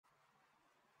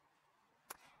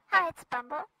Hi, it's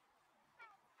Bumble.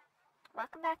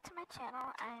 Welcome back to my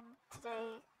channel.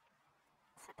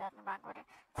 Said that in the wrong order.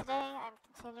 Today I'm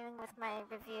continuing with my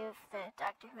review of the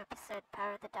Doctor Who episode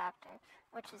Power of the Doctor,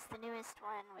 which is the newest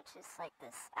one, which is like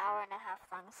this hour and a half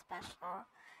long special.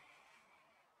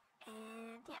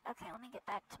 And yeah, okay, let me get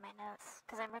back to my notes,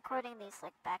 because I'm recording these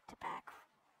like back to back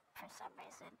for some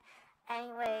reason.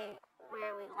 Anyway,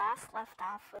 where we last left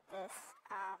off with this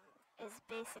is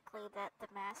basically that the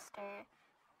Master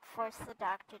forced the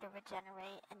Doctor to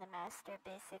regenerate, and the Master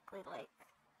basically like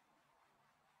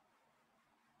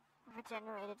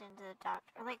regenerated into the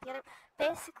Doctor. Like the other,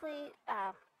 basically,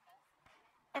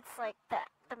 it's like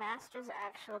the Master's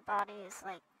actual body is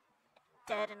like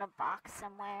dead in a box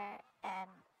somewhere, and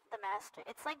the Master,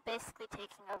 it's like basically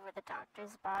taking over the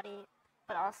Doctor's body,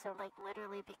 but also like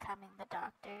literally becoming the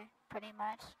Doctor, pretty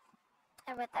much.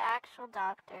 And with the actual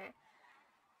Doctor,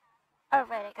 oh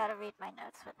right, I gotta read my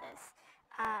notes with this.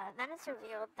 Then it's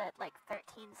revealed that like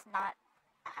 13's not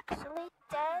actually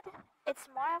dead. It's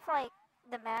more of like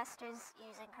the Master's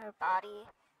using her body.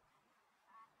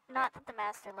 Not that the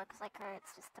Master looks like her,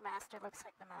 it's just the Master looks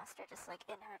like the Master, just like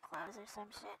in her clothes or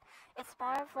some shit. It's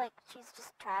more of like she's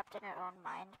just trapped in her own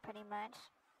mind, pretty much.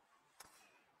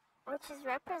 Which is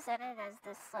represented as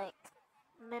this like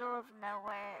middle of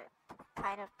nowhere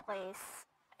kind of place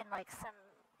in like some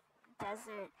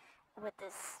desert with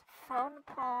this phone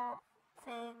pole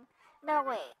thing. No,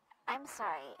 wait, I'm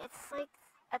sorry. It's like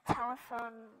a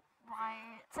telephone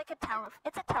wire. It's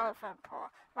a telephone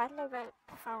pole. Why did I write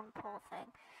phone pole thing?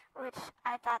 Which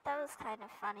I thought that was kind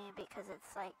of funny because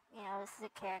it's like, this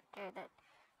is a character that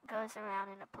goes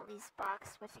around in a police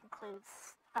box which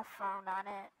includes a phone on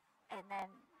it, and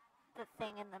then the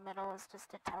thing in the middle is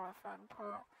just a telephone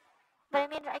pole. But I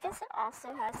mean, I guess it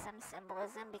also has some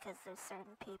symbolism because there's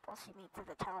certain people she meets at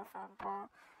the telephone pole.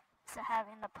 So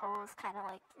having the pole is kind of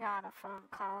like you're on a phone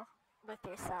call with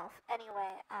yourself.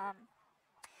 Anyway,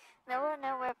 middle of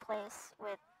nowhere place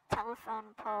with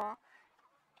telephone pole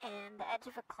and the edge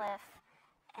of a cliff,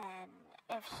 and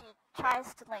if she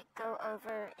tries to like go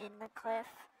over in the cliff,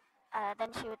 then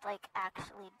she would like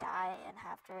actually die and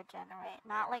have to regenerate.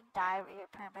 Not like die where you're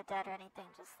permadead or anything,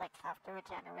 just like have to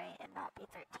regenerate and not be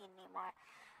 13 anymore.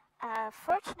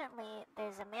 Fortunately,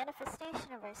 there's a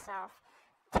manifestation of herself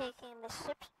taking the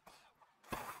ship.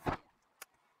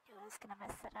 I was gonna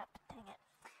mess it up, dang it.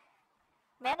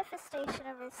 Manifestation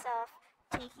of herself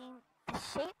taking the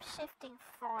shape-shifting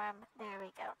form, there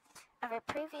we go, of her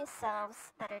previous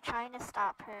selves that are trying to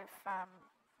stop her from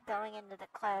going into the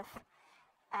cliff,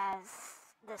 as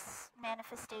this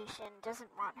manifestation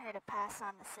doesn't want her to pass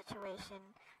on the situation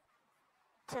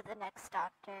to the next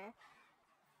Doctor,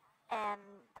 and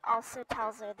also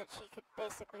tells her that she could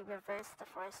basically reverse the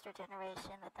forced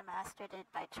regeneration that the Master did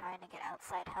by trying to get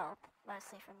outside help,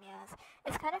 mostly from Yaz.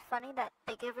 It's kind of funny that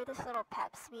they give her this little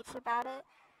pep speech about it,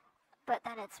 but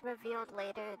then it's revealed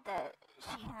later that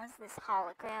she has this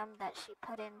hologram that she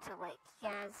put into like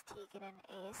Yaz, Tegan, and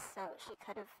Ace, so she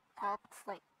could have helped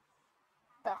like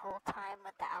the whole time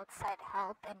with the outside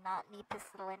help and not need this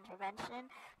little intervention.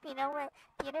 But you know what?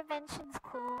 The intervention's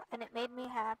cool and it made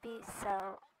me happy,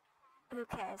 so who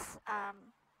cares?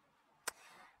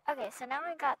 Okay, so now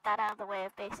I got that out of the way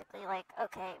of basically like,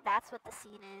 okay, that's what the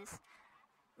scene is.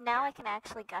 Now I can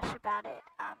actually gush about it,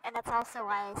 and that's also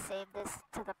why I saved this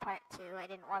to the part 2. I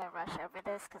didn't want to rush over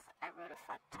this because I wrote a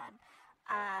fuck ton.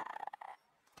 Uh,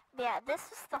 yeah,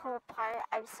 this is the whole part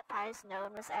I was surprised no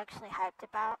one was actually hyped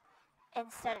about.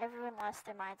 Instead, everyone lost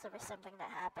their minds over something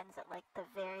that happens at like the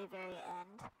very, very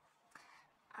end.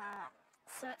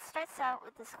 So it starts out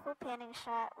with this cool panning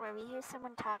shot where we hear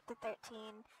someone talk to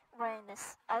 13 wearing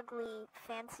this ugly,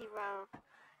 fancy robe.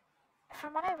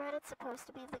 From what I read, it's supposed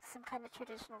to be like some kind of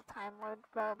traditional Time Lord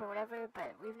robe or whatever,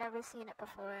 but we've never seen it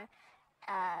before.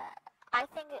 I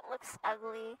think it looks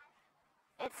ugly.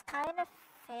 It's kind of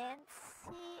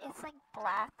fancy. It's like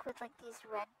black with like these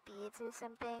red beads or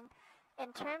something.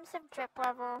 In terms of drip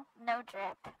level, no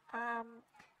drip.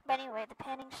 But anyway, the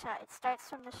panning shot, it starts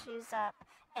from the shoes up,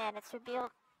 and it's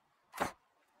revealed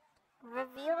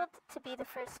to be the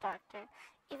first Doctor,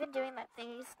 even doing that thing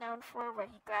he's known for where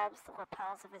he grabs the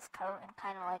lapels of his coat and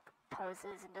kind of like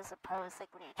poses and does a pose like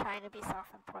when you're trying to be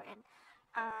self-important.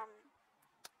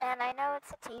 And I know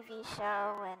it's a TV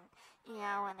show, and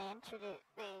when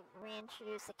they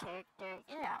reintroduce a character,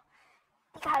 you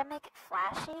gotta make it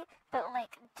flashy, but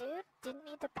like, dude didn't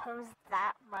need to pose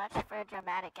that much for a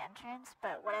dramatic entrance,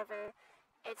 but whatever,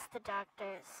 it's the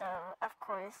Doctor, so of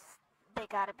course they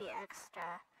gotta be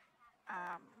extra.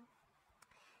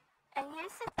 And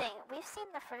here's the thing, we've seen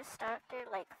the first Doctor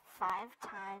like 5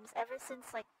 times, ever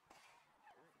since like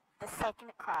the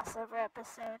second crossover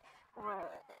episode where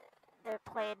they're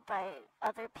played by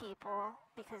other people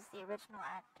because the original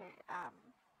actor,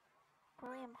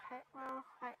 William Hartnell,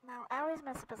 I always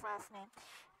mess up his last name.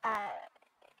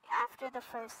 After the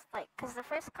first, because the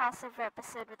first crossover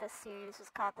episode with this series was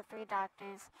called The Three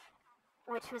Doctors,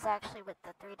 which was actually with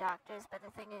the Three Doctors, but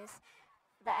the thing is,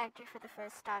 the actor for the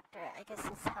first Doctor, I guess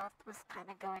his health was kind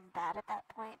of going bad at that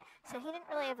point, so he didn't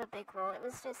really have a big role. It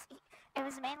was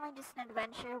mainly just an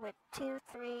adventure with 2,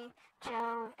 3,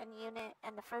 Joe, and Unit,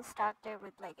 and the first Doctor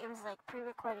with, it was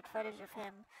pre-recorded footage of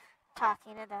him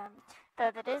talking to them.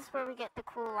 Though that is where we get the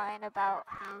cool line about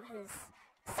how his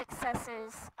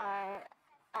successors are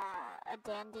a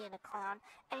dandy and a clown.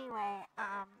 Anyway,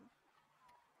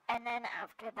 and then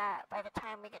after that, by the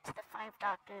time we get to the Five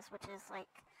Doctors, which is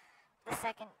the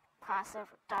second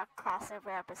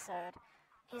crossover episode,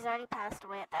 he's already passed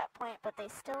away at that point, but they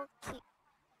still keep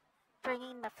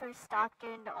bringing the first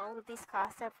Doctor into all of these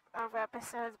crossover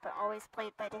episodes, but always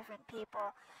played by different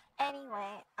people.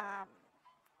 Anyway,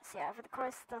 so yeah, over the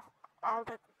course of all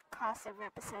the crossover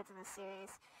episodes in the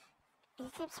series, he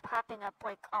keeps popping up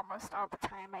almost all the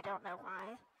time. I don't know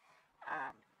why.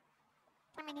 I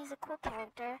mean, he's a cool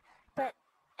character, but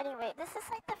anyway, this is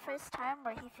the first time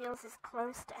where he feels as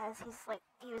close to as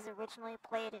he was originally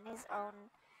played in his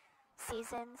own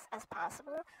seasons as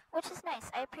possible, which is nice.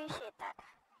 I appreciate that.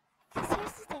 Because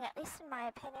here's the thing, at least in my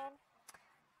opinion,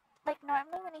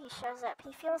 normally when he shows up,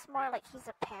 he feels more like he's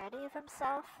a parody of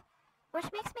himself,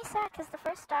 which makes me sad because the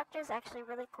first Doctor is actually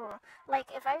really cool.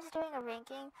 If I was doing a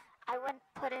ranking, I wouldn't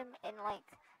put him in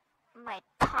my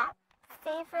top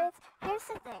favorites. Here's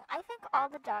the thing, I think all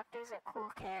the Doctors are cool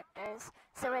characters,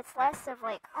 so it's less of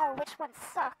oh, which ones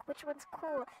suck, which one's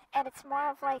cool, and it's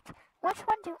more of which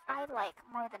one do I like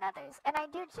more than others? And I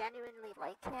do genuinely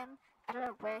like him. I don't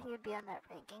know where he would be on that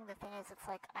ranking. The thing is, it's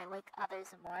I like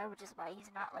others more, which is why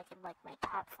he's not in my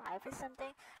top 5 or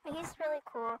something. But he's really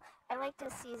cool. I liked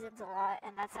his seasons a lot,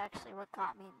 and that's actually what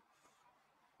got me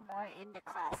more into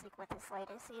classic with his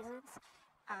later seasons.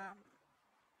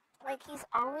 He's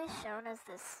always shown as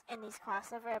this, in these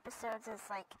crossover episodes, as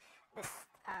this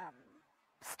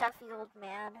stuffy old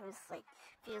man who's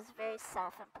feels very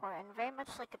self-important, very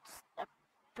much like a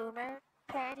boomer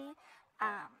parody.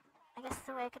 I guess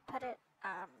the way I could put it,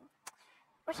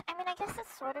 which, I mean, I guess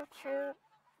it's sort of true,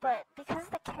 but because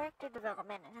of the character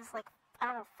development in his, I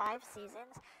don't know, 5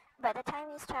 seasons, by the time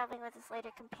he's traveling with his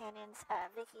later companions,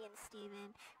 Vicky and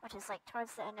Steven, which is,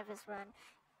 towards the end of his run,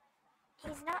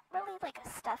 he's not really, a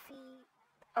stuffy,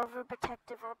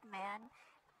 overprotective old man.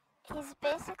 He's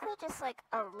basically just,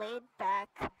 a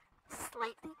laid-back,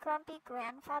 slightly grumpy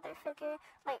grandfather figure.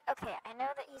 Okay, I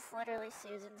know that he's literally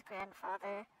Susan's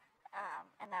grandfather,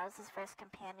 and that was his first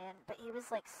companion, but he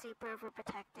was super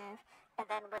overprotective, and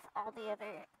then with all the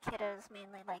other kiddos,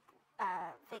 mainly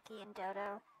Vicky and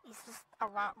Dodo, he's just a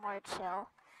lot more chill.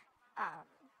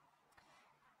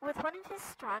 With one of his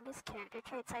strongest character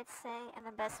traits, I'd say, and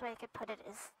the best way I could put it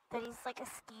is that he's a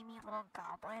schemy little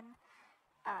goblin,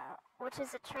 which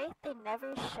is a trait they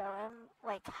never show him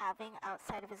having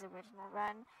outside of his original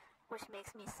run, which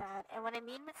makes me sad. And what I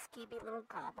mean with schemy little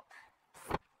goblin,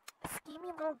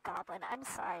 I'm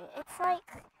sorry, it's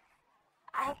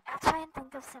I'll try and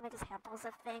think of some examples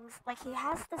of things. He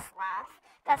has this laugh.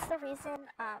 That's the reason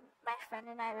my friend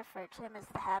and I refer to him as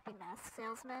the Happy Mask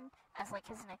Salesman, as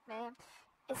his nickname,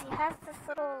 is he has this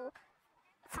little,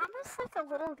 it's almost a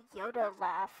little Yoda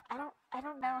laugh. I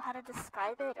don't know how to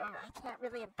describe it, or I can't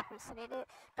really impersonate it,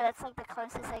 but it's the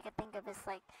closest I could think of is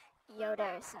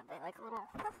Yoda or something, a little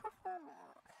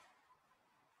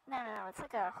no, it's a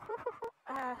fuck,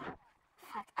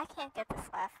 I can't get this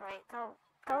laugh right. Go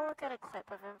look at a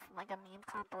clip of him from a meme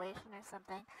compilation or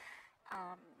something.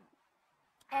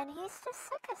 And he's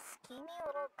just a schemy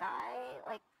little guy.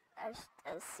 A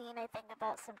scene I think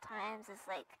about sometimes is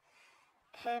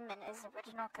him and his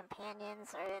original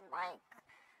companions are in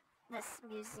this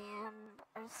museum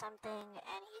or something,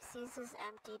 and he sees his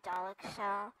empty Dalek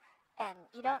shell, and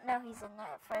you don't know he's in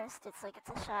there at first. It's it's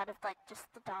a shot of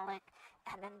just the Dalek,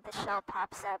 and then the shell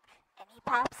pops up, and he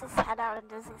pops his head out and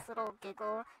does this little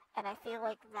giggle, and I feel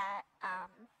that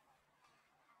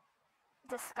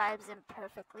describes him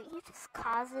perfectly. He just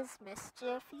causes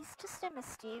mischief. He's just a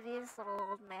mischievous little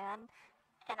old man,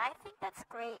 and I think that's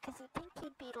great, because you think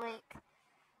he'd be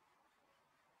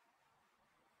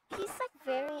he's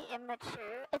very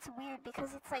immature. It's weird,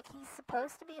 because it's he's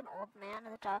supposed to be an old man,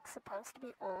 and the Doc's supposed to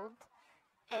be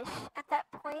old-ish at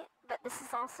that point, but this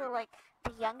is also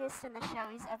the youngest in the show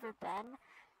he's ever been.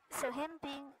 So him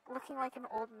looking like an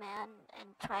old man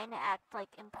and trying to act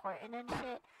important and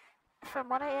shit, from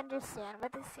what I understand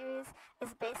with the series,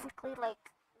 is basically like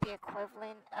the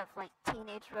equivalent of like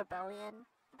Teenage Rebellion,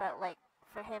 but like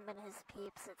for him and his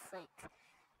peeps, it's like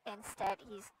instead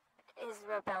his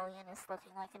rebellion is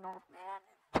looking like an old man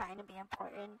trying to be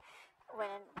important, when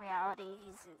in reality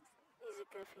he's a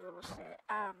goofy little shit.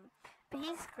 But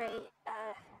he's great.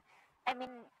 I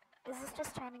mean, is this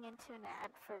just turning into an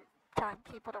ad for telling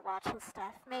people to watch his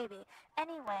stuff? Maybe.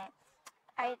 Anyway,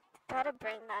 I gotta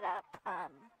bring that up,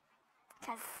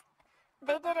 because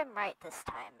they did him right this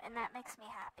time, and that makes me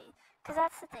happy. Because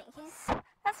that's the thing,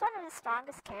 that's one of his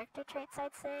strongest character traits,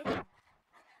 I'd say.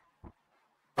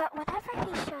 But whenever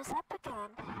he shows up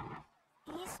again,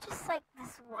 he's just like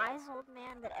this wise old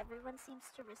man that everyone seems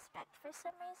to respect for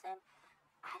some reason.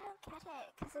 I don't get it,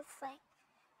 because it's like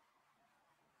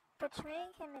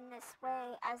portraying him in this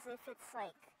way as if it's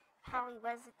like how he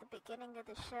was at the beginning of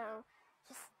the show,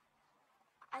 just,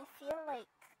 I feel like,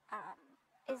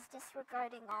 is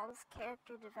disregarding all his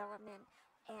character development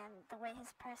and the way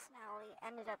his personality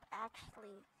ended up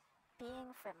actually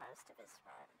being for most of his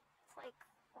run. It's like,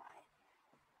 why?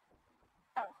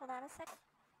 Oh, hold on a sec.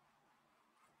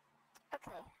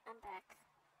 Okay, I'm back.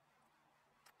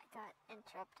 I got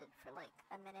interrupted for like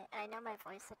a minute, and I know my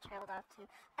voice had trailed off too.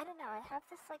 I don't know, I have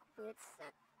this like weird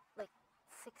like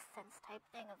sixth sense type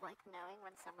thing of like knowing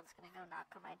when someone's gonna go knock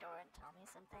on my door and tell me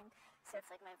something. So it's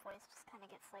like my voice just kind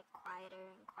of gets like quieter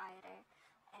and quieter,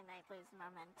 and I lose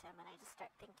momentum, and I just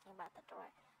start thinking about the door.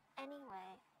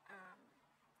 Anyway,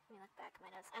 let me look back at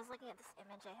my notes. I was looking at this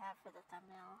image I have for the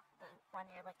thumbnail, the one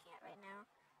you're looking at right now.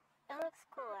 It looks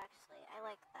cool, actually. I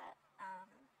like that.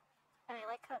 And I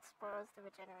like how it spoils the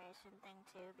regeneration thing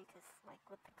too, because like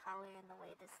with the color and the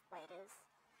way this light is.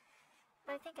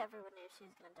 But I think everyone knew she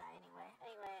was gonna die anyway.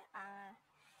 Anyway,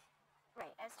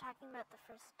 right, I was talking about the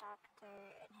first Doctor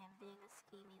and him being a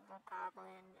scheming little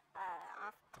goblin,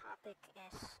 off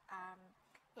topic-ish.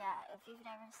 Yeah, if you've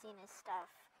never seen his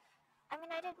stuff, I mean,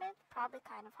 I'd admit it's probably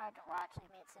kind of hard to watch. I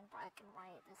mean, it's in black and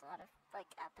white. There's a lot of, like,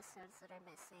 episodes that are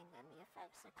missing, and the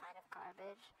effects are kind of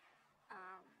garbage.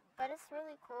 But it's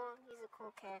really cool. He's a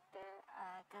cool character.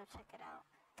 Go check it out.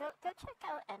 Go check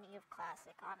out any of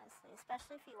Classic, honestly.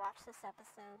 Especially if you watch this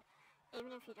episode.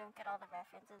 Even if you don't get all the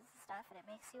references and stuff, and it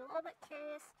makes you a little bit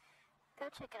curious,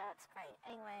 go check it out. It's great.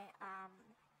 Anyway,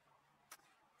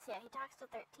 so yeah, he talks to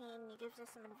 13. He gives her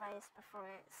some advice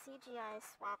before CGI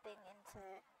swapping into...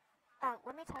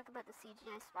 let me talk about the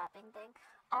CGI swapping thing.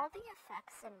 All the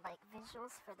effects and, like,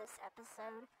 visuals for this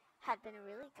episode had been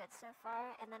really good so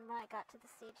far, and then when I got to the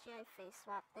CGI face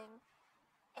swap thing,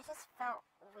 it just felt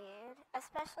weird,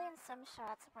 especially in some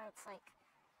shots where it's like,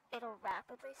 it'll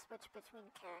rapidly switch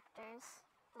between characters.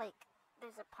 Like,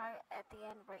 there's a part at the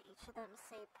end where each of them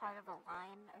say part of a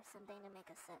line or something to make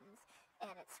a sentence,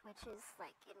 and it switches,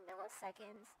 like, in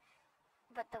milliseconds,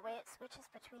 but the way it switches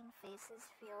between faces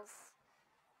feels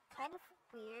kind of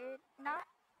weird. Not,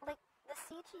 like, the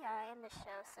CGI in the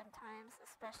show sometimes,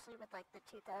 especially with like the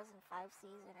 2005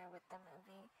 season or with the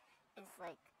movie, is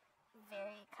like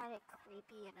very kind of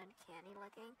creepy and uncanny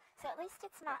looking. So at least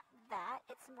it's not that.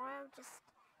 It's more of just,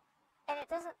 and it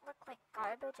doesn't look like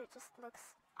garbage. It just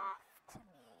looks off to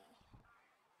me.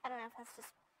 I don't know if that's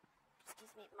just,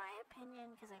 excuse me, my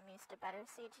opinion, because I'm used to better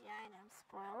CGI and I'm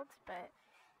spoiled. But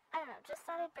I don't know. Just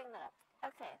thought I'd bring that up.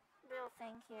 Okay, real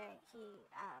thing here. He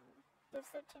gives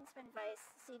 13 some advice.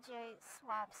 CGI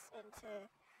swaps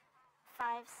into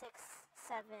 5, 6,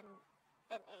 7,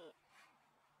 and 8.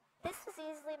 This was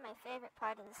easily my favorite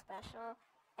part of the special,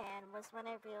 and was when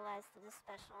I realized that the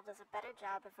special does a better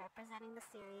job of representing the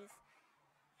series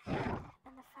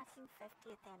than the fucking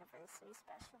 50th anniversary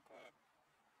special did.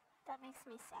 That makes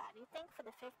me sad. You'd think for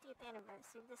the 50th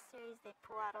anniversary of this series, they'd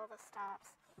pull out all the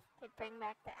stops, they'd bring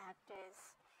back the actors.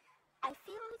 I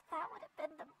feel like that would have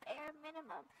been the bare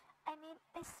minimum. I mean,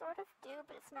 they sort of do,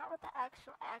 but it's not with the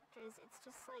actual actors. It's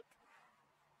just like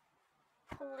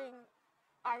pulling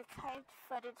archived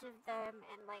footage of them,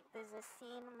 and like there's a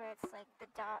scene where it's like the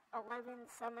 11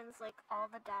 summons like all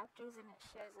the doctors, and it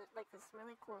shows it like this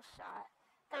really cool shot.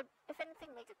 That, if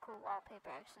anything, make a cool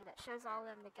wallpaper actually that shows all of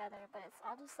them together, but it's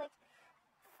all just like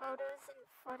photos and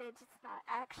footage. It's not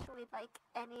actually like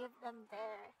any of them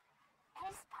there. And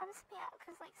it just bums me out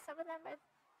because like some of them are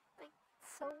like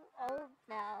so old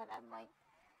now, and I'm like,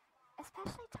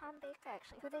 especially Tom Baker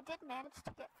actually, who they did manage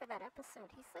to get for that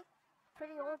episode. He's like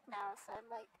pretty old now, so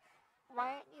I'm like,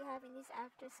 why aren't you having these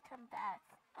actors come back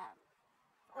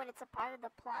when it's a part of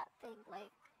the plot thing?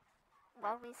 Like,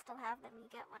 while we still have them,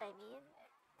 you get what I mean?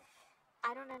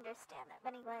 I don't understand that.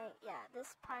 But anyway, yeah,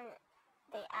 this part,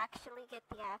 they actually get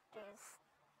the actors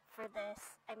for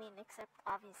this. I mean, except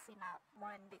obviously not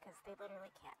one because they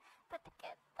literally can't. But to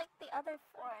get like the other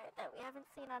four that we haven't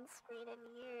seen on screen in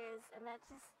years, and that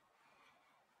just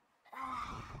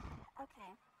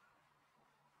okay.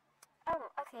 Oh,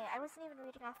 okay. I wasn't even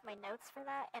reading off my notes for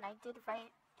that, and I did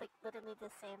write like literally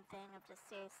the same thing of just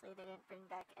seriously they didn't bring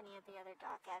back any of the other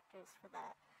doc actors for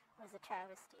that. It was a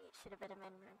travesty. It should have been a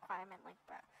minimum requirement, like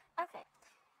bro. Okay.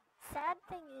 Sad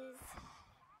thing is,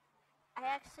 I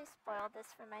actually spoiled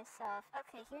this for myself.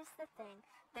 Okay, here's the thing.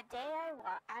 The day I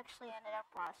actually ended up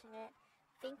watching it,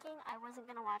 thinking I wasn't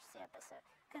gonna watch the episode,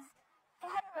 because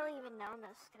I hadn't really even known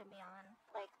this was gonna be on.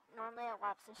 Like, normally I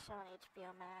watch this show on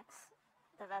HBO Max,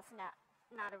 but that's not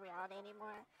a reality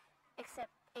anymore.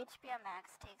 Except HBO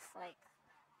Max takes like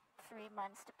 3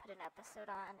 months to put an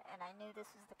episode on, and I knew this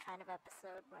was the kind of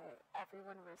episode where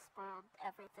everyone was spoiled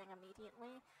everything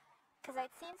immediately. Because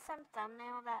I'd seen some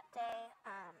thumbnail that day,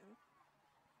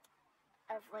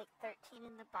 of like 13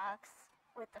 in the box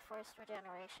with the Forced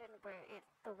Regeneration, where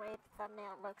the way the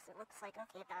thumbnail looks, it looks like,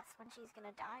 okay, that's when she's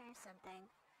gonna die or something.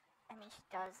 I mean, she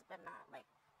does, but not like,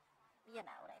 you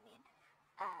know what I mean.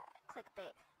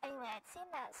 Clickbait. Anyway, I'd seen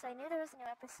that, so I knew there was a new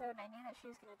episode, and I knew that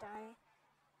she was gonna die.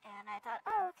 And I thought,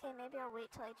 oh, okay, maybe I'll wait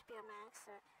till HBO Max,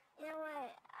 or, you know what,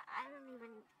 I don't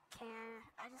even care.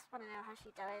 I just want to know how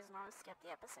she dies, and I'll just skip the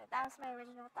episode. That was my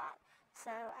original thought. So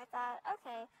I thought,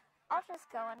 okay, I'll just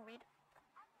go and read.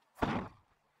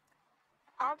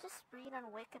 I'll just read on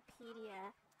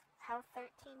Wikipedia how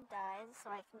 13 dies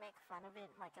so I can make fun of it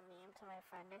like a meme to my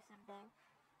friend or something.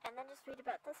 And then just read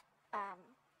about this,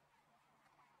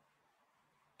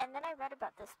 and then I read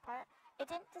about this part. It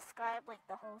didn't describe like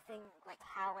the whole thing, like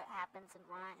how it happens and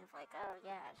why. Of like, oh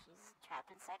yeah, she's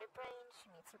trapped inside her brain, she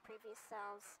meets her previous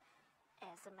selves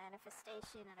as a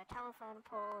manifestation and a telephone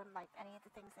pole and like any of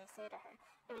the things they say to her.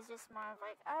 It was just more of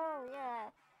like, oh yeah,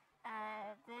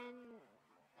 then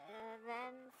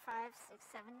 5, 6,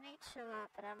 7, 8 show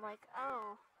up, and I'm like,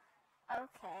 oh,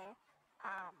 okay.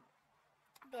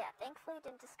 But yeah, thankfully it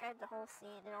didn't describe the whole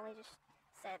scene. It only just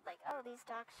said like, oh, these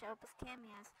dogs show up as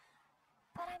cameos.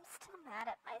 But I'm still mad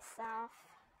at myself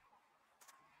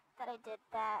that I did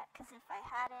that, because if I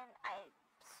hadn't, I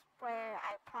swear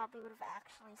I probably would have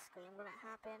actually screamed when it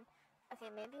happened.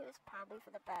 Okay, maybe it was probably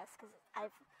for the best, because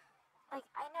I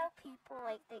know people,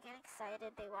 like, they get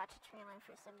excited, they watch a trailer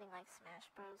for something like Smash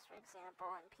Bros, for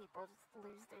example, and people just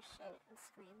lose their shit and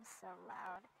scream so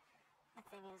loud. The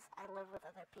thing is, I live with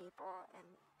other people, and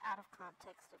out of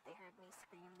context, if they heard me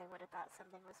scream, they would have thought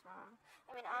something was wrong.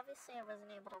 I mean, obviously I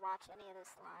wasn't able to watch any of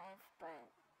this live, but,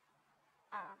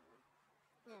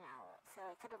 you know, so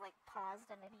I could have, like, paused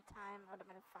at any time, would have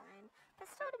been fine.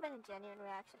 But still would have been a genuine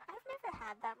reaction. I've never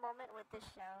had that moment with this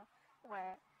show,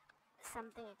 where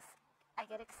I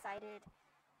get excited,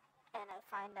 and I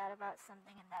find out about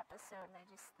something in the episode, and I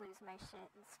just lose my shit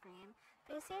and scream.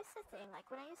 Because here's the thing, like,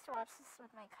 when I used to watch this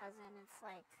with my cousin, it's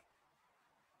like,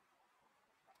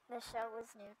 the show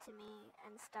was new to me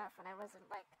and stuff, and I wasn't,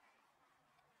 like,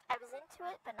 I was into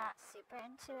it, but not super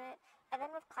into it. And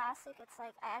then with Classic, it's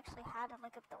like, I actually had to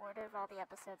look up the order of all the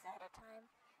episodes ahead of time.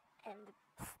 And the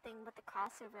thing with the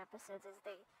crossover episodes is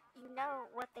you know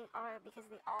what they are because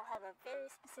they all have a very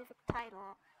specific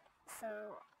title.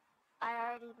 So I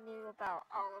already knew about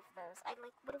all of those. I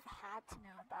would have had to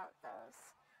know about those.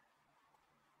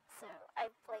 So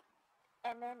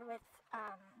and then with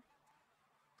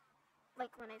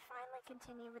when I finally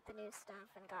continued with the new stuff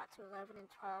and got to 11 and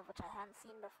 12, which I hadn't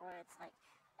seen before, it's like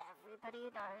everybody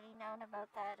had already known about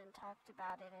that and talked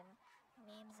about it and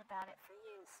memes about it for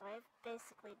years. So I've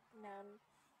basically known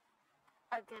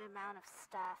a good amount of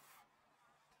stuff.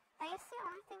 I guess the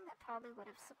only thing that probably would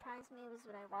have surprised me was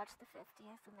when I watched the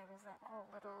 50th and there was that whole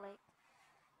little, like,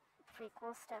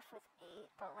 prequel stuff with 8,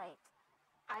 but, like,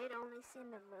 I had only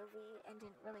seen the movie and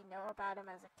didn't really know about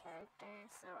him as a character,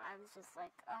 so I was just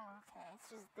like, oh, okay, it's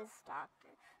just this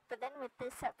doctor. But then with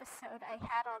this episode, I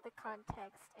had all the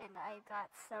context, and I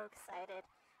got so excited.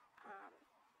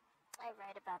 I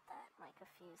write about that in, like, a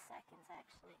few seconds,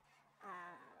 actually.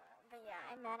 But yeah,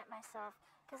 I'm mad at myself,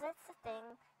 because that's the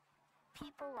thing.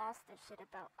 People lost their shit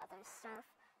about other stuff,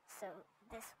 so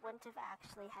this wouldn't have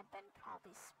actually had been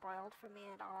probably spoiled for me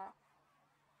at all.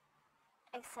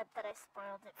 Except that I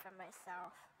spoiled it for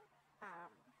myself.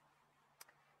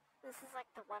 This is like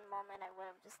the one moment I would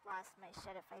have just lost my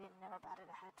shit if I didn't know about it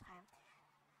ahead of time.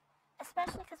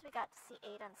 Especially because we got to see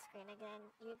 8 on screen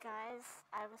again. You guys,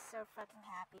 I was so fucking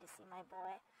happy to see my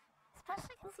boy.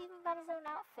 Especially because he even got his own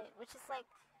outfit, which is like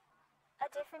a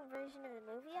different version of the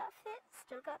movie outfit.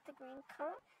 Still got the green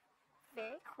coat.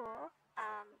 Very cool.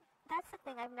 That's the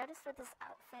thing I've noticed with his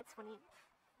outfits when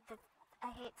I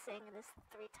hate saying this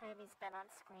 3 times he's been on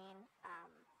screen.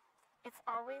 It's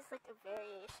always like a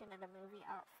variation in a movie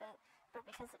outfit, but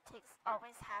because it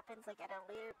always happens like at a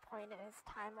later point in his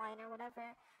timeline or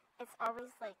whatever, it's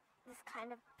always like this kind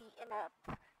of beaten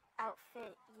up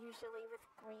outfit, usually with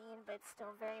green, but it's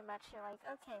still very much you're like,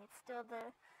 okay, it's still the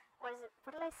what is it?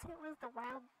 What did I say it was? The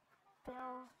Wild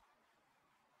Bill.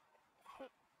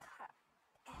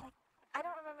 I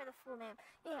don't remember the full name.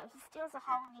 Yeah, he steals a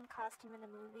Halloween costume in the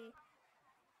movie.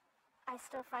 I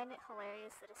still find it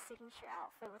hilarious that his signature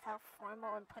outfit, with how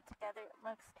formal and put together it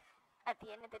looks, at the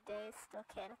end of the day is still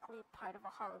canonically part of a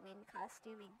Halloween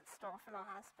costume he stole from a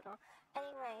hospital.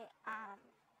 Anyway,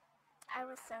 I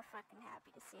was so fucking happy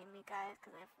to see him, you guys,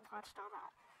 because I've watched all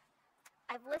that.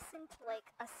 I've listened to like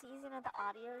a season of the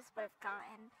audios, but I've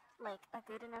gotten like a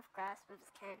good enough grasp of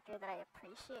his character that I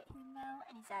appreciate him now,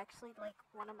 and he's actually like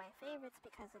one of my favorites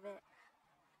because of it.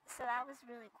 So that was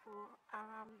really cool.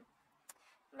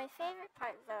 My favorite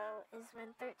part, though, is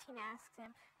when 13 asks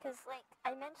him, because, like,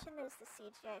 I mentioned there's the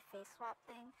CGI face swap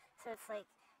thing, so it's like,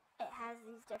 it has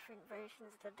these different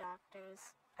versions of the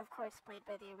doctors, of course played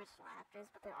by the original actors,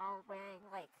 but they're all wearing,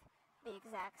 like, the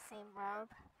exact same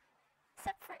robe,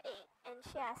 except for 8, and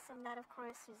she asks him that, of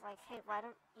course, she's like, hey, why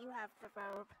don't you have the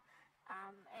robe?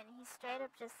 And he's straight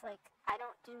up just like, I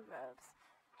don't do robes.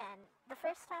 And the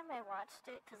first time I watched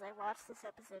it, because I watched this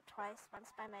episode twice,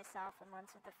 once by myself and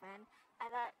once with a friend, I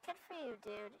thought, good for you,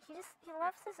 dude. He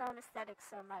loves his own aesthetic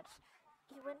so much,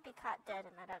 he wouldn't be caught dead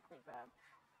in that ugly robe.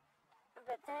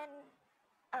 But then,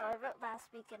 I wrote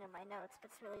last weekend in my notes, but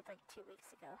it's really like 2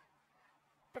 weeks ago.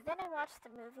 But then I watched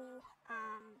the movie,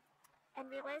 and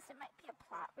realized it might be a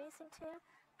plot reason too.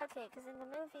 Okay, because in the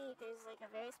movie, there's like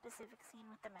a very specific scene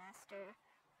with the master,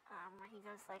 where he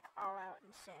goes like all out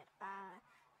and shit.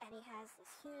 And he has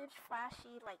this huge,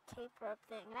 flashy, like, cape rope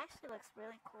thing. It actually looks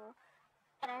really cool.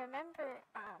 And I remember,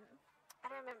 I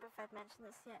don't remember if I've mentioned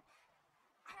this yet.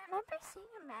 I remember seeing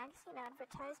a magazine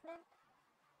advertisement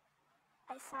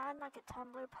I saw in, like, a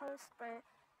Tumblr post where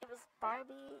it was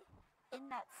Barbie in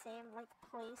that same, like,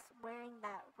 place wearing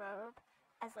that robe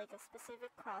as, like, a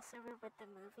specific crossover with the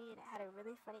movie, and it had a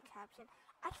really funny caption.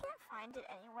 I can't find it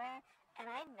anywhere, and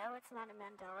I know it's not a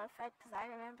Mandela effect, because I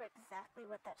remember exactly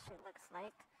what that shit looks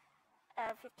like.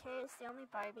 If you're curious, the only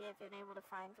Barbie I've been able to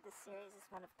find for this series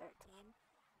is one of 13.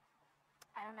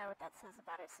 I don't know what that says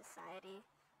about our society.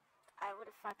 I would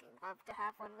have fucking loved to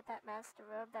have one with that master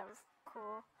robe. That was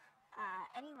cool.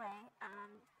 Anyway,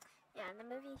 yeah, in the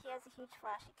movie he has a huge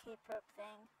flashy cape rope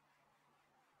thing.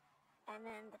 And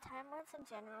then the Time Lords in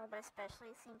general, but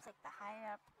especially seems like the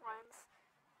higher up ones,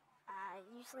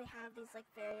 usually have these like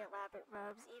very elaborate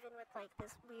robes, even with like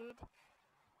this weird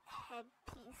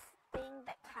headpiece thing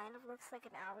that kind of looks like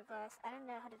an hourglass. I don't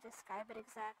know how to describe it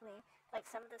exactly. Like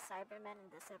some of the Cybermen in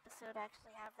this episode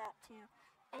actually have that too.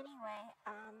 Anyway,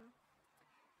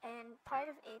 and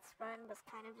part of 8's run was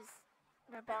kind of just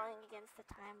rebelling against the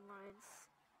Time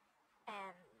Lords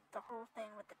and the whole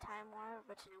thing with the Time War,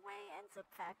 which in a way ends up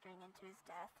factoring into his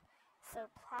death.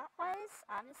 So plot-wise,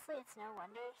 honestly, it's no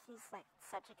wonder he's like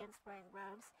such against wearing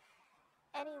robes.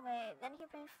 Anyway, then he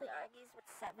briefly argues with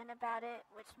Seven about it,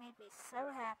 which made me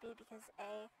so happy because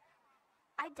A,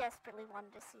 I desperately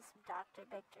wanted to see some doctor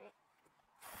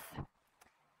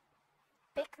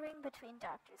bickering between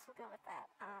doctors. We'll go with that,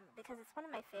 because it's one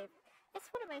of my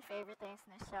favorite things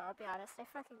in the show. I'll be honest, I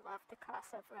fucking love the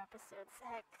crossover episodes.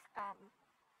 Heck,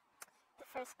 the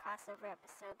first crossover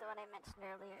episode, the one I mentioned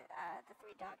earlier, the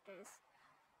 3 doctors.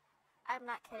 I'm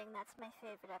not kidding, that's my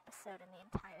favorite episode in the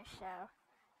entire show.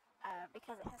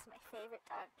 Because it has my favorite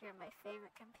doctor, my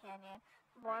favorite companion.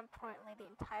 More importantly, the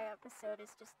entire episode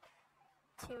is just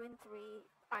 2 and 3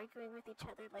 arguing with each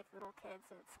other like little kids,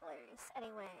 and it's hilarious.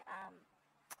 Anyway,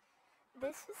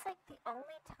 this was like the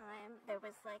only time there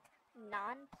was like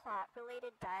non-plot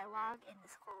related dialogue in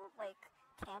this whole like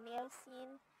cameo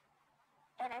scene,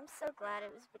 and I'm so glad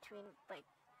it was between like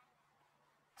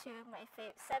 2 of my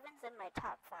favorite. Seven's in my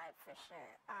top 5 for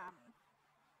sure.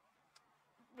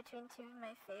 Between 2 of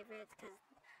my favorites, because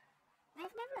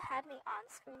they've never had any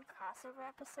on-screen crossover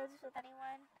episodes with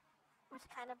anyone, which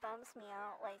kind of bums me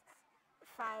out. Like,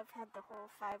 5 had the whole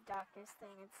 5 Doctors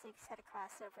thing, and 6 had a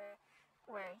crossover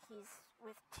where he's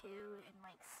with 2 in,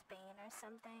 like, Spain or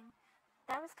something.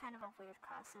 That was kind of a weird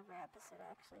crossover episode,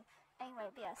 actually.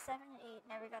 Anyway, but yeah, 7 and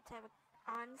 8 never got to have an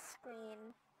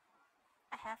on-screen.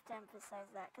 I have to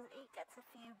emphasize that, because 8 gets a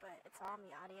few, but it's all in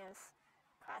the audios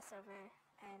crossover.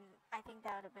 And I think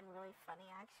that would have been really funny,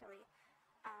 actually.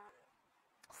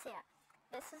 So yeah,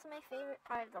 this is my favorite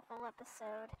part of the whole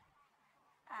episode.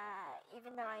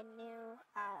 Even though I knew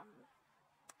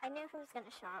who was going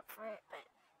to show up for it, but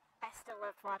I still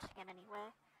loved watching it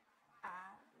anyway.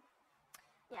 Um,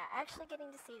 yeah, actually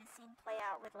getting to see the scene play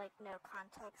out with like no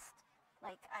context.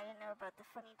 Like I didn't know about the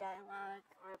funny dialogue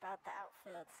or about the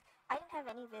outfits. I didn't have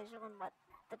any visual on what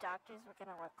the doctors were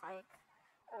gonna look like,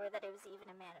 or that it was even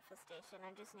a manifestation.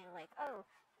 I just knew like, oh,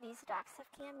 these docs have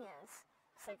cameos,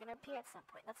 so they're gonna appear at some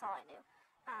point. That's all I knew.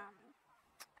 Um,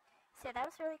 so that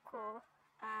was really cool.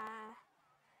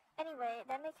 Anyway,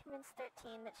 then they convinced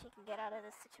 13 that she can get out of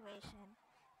this situation,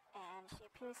 and she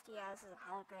appears to Yaz as a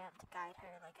hologram to guide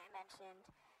her, like I mentioned.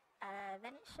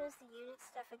 Then it shows the unit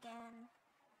stuff again.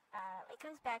 It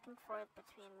goes back and forth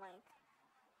between like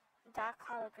Doc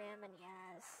hologram and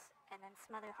Yaz, and then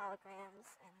some other holograms,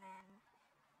 and then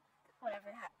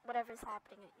whatever's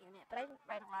happening at unit. But I didn't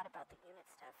write a lot about the unit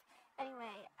stuff.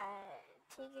 Anyway,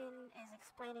 Tegan is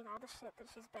explaining all the shit that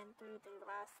she's been through the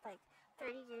last like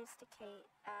 30 years to Kate.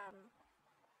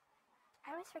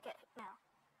 I always forget. No,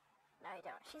 I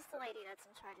don't. She's the lady that's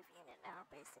in charge of unit now,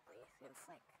 basically, since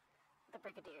like the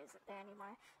brigadier isn't there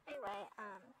anymore. Anyway,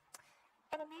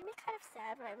 and it made me kind of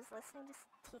sad when I was listening to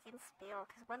Tegan's spiel,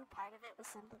 because one part of it was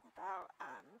something about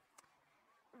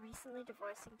recently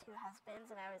divorcing two husbands,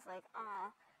 and I was like,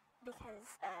 aw, because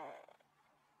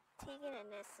Tegan and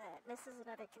Nis is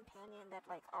another companion that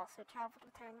like also traveled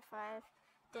with her in 5,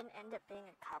 didn't end up being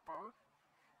a couple,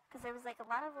 because there was like a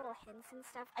lot of little hints and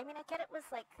stuff. I mean, I get it was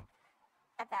like,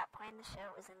 at that point in the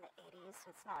show it was in the 80s,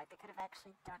 so it's not like they could have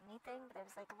actually done anything, but there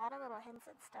was like a lot of little hints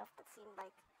and stuff that seemed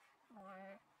like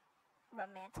more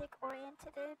romantic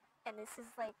oriented, and this is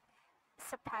like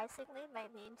surprisingly my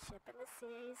main ship in the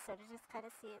series, so to just kind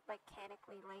of see it like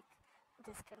mechanically like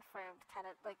disconfirmed kind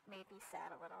of like made me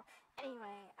sad a little.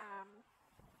 Anyway,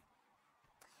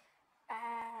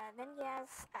 then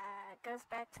Yaz goes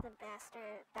back to the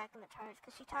master, back in the charge,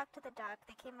 because she talked to the doc.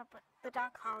 They came up with the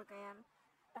doc hologram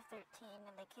of 13,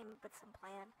 and they came up with some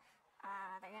plan.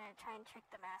 They're gonna try and trick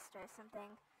the master or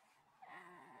something.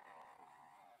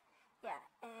 Yeah,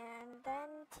 and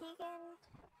then Tegan,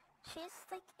 she's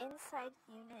like inside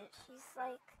unit. She's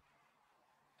like,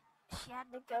 she had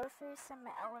to go through some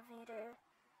elevator,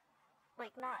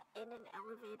 like not in an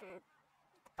elevator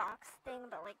box thing,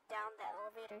 but like down the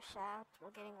elevator shaft while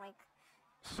getting like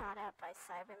shot at by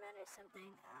Cybermen or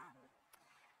something.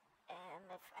 And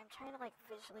if I'm trying to like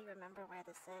visually remember where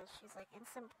this is, she's like in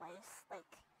some place,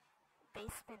 like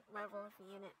basement level of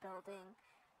unit building.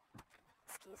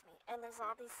 Excuse me. And there's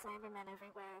all these Cybermen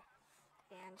everywhere,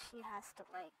 and she has to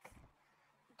like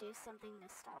do something to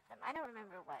stop them. I don't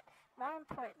remember what. More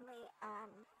importantly,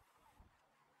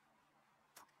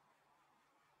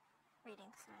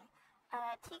 sorry.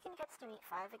 Tegan gets to meet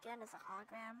 5 again as a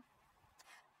hologram.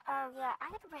 Oh yeah,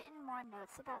 I had written more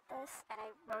notes about this, and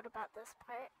I wrote about this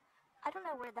part. I don't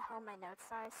know where the hell my notes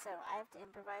are, so I have to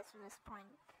improvise from this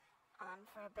point on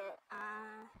for a bit.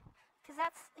 Cause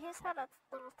here's how that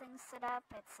little thing's set up.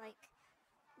 It's like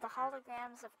the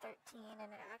holograms of 13, and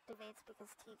it activates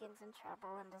because Tegan's in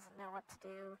trouble and doesn't know what to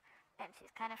do, and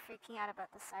she's kind of freaking out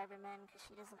about the Cybermen because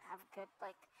she doesn't have good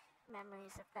like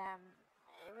memories of them.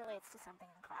 It relates to something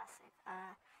in Classic.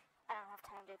 I don't have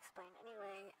time to explain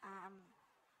anyway.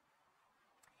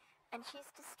 And she's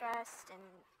distressed, and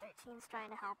 13's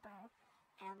trying to help her,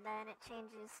 and then it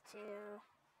changes to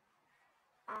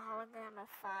a hologram of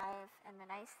 5, and the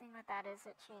nice thing with that is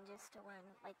it changes to when,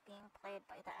 like, being played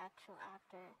by the actual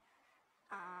actor,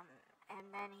 and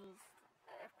then he's,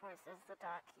 of course, as the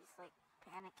doc, he's, like,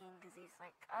 panicking, because he's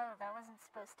like, oh, that wasn't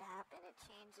supposed to happen. It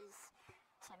changes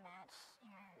to match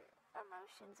your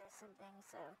emotions or something,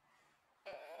 so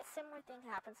a similar thing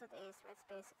happens with Ace, where it's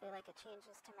basically like it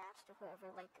changes to match to whoever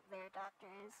like their doctor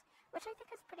is, which I think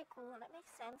is pretty cool, and it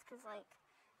makes sense because like,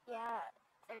 yeah,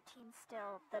 13's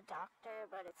still the doctor,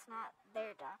 but it's not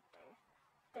their doctor.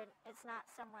 It's not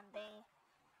someone they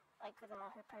like with all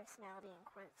her personality and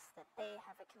quirks that they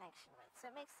have a connection with.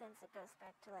 So it makes sense. It goes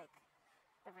back to like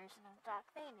the version of the doc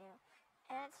they knew,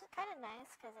 and it's kind of nice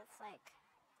because it's like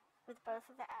with both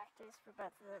of the actors for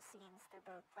both of the scenes, they're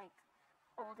both like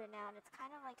older now, and it's kind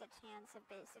of like a chance of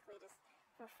basically just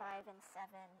for 5 and 7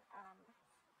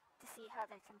 to see how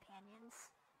their companions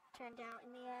turned out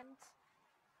in the end,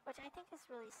 which I think is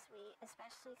really sweet,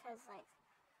 especially because like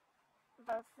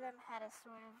both of them had a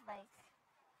sort of like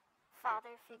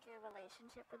father figure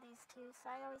relationship with these two,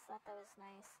 so I always thought that was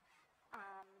nice.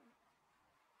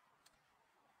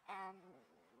 And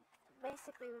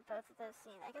basically with both of those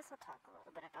scenes, I guess I'll talk a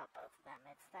little bit about both of them.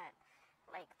 It's that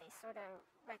like they sort of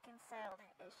reconcile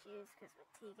their issues, because with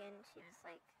Tegan, she was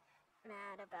like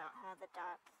mad about how the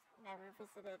doc never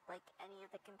visited like any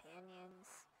of the companions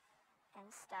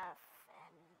and stuff,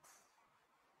 and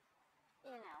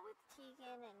with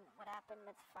Tegan and what happened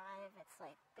with Five, it's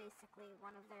like basically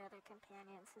one of their other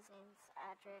companions, his name's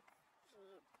Adric,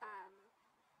 he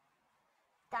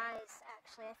dies,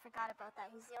 actually. I forgot about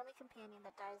that. He's the only companion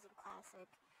that dies in Classic.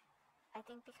 I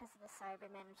think because of the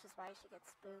Cybermen, which is why she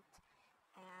gets spooked.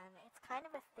 And it's kind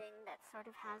of a thing that sort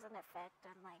of has an effect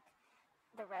on, like,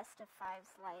 the rest of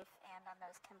Five's life and on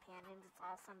those companions. It's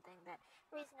all something that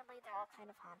reasonably they're all kind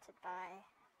of haunted by.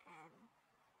 And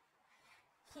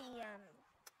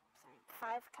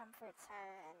Five comforts her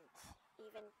and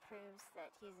even proves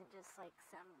that he isn't just like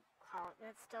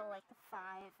it's still like the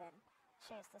Five and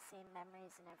shares the same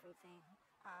memories and everything.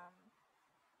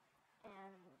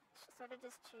 And she sort of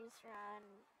just cheers her on,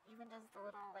 even does the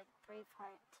little like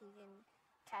Braveheart Tegan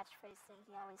catchphrase thing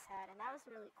he always had, and that was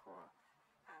really cool.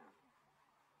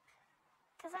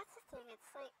 Because that's the thing, it's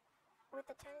like with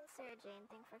the Ted and Sarah Jane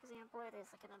thing, for example,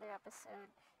 there's like another episode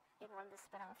in one of the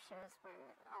spin-off shows where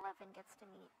Eleven gets to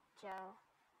meet Joe,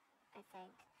 I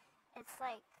think. It's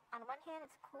like, on one hand,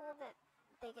 it's cool that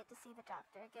they get to see the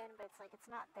Doctor again, but it's like it's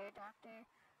not their Doctor,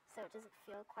 so it doesn't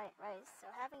feel quite right. So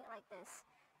having it like this,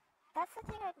 that's the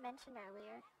thing I'd mentioned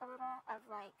earlier, a little, of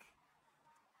like,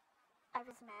 I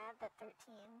was mad that 13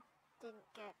 didn't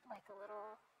get like a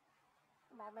little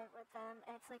moment with them,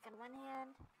 and it's like on one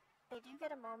hand, they do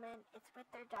get a moment, it's with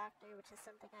their Doctor, which is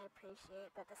something I appreciate,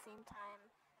 but at the same time,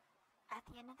 at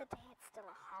the end of the day, it's still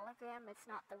a hologram, it's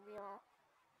not the real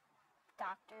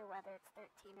Doctor, whether it's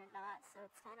 13 or not, so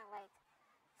it's kind of like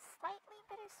slightly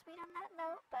bittersweet on that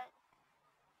note, but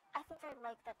I think I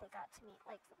like that they got to meet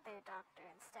like their Doctor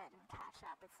instead and catch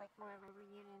up. It's like more of a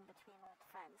reunion between old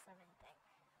friends and everything.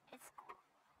 It's cool.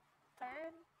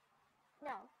 Third,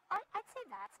 no, I'd say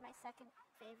that's my second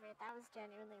favorite. That was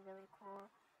genuinely really cool.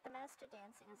 The Master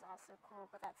Dancing is also cool,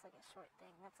 but that's like a short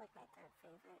thing. That's like my third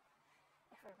favorite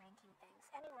if we're ranking things.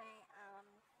 Anyway,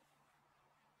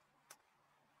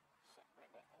 shit, where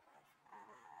did I leave?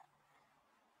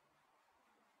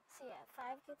 So yeah,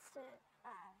 Five gets to,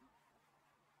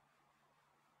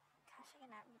 gosh, I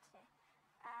cannot read today.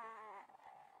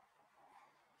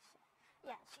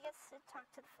 Yeah, she gets to talk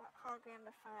to the hologram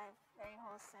of Five, very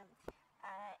wholesome.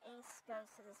 Ace goes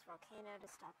to this volcano to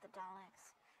stop the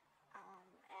Daleks,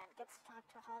 and gets to talk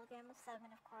to a hologram of Seven,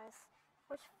 of course,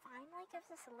 which finally gives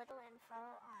us a little info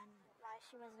on why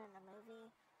she wasn't in the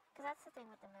movie. Because that's the thing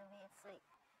with the movie, it's like,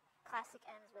 Classic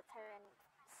ends with her and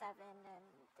Seven, and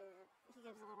he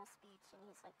gives a little speech, and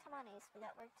he's like, come on Ace, we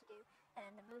got work to do.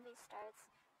 And the movie starts,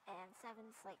 and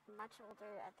Seven's like much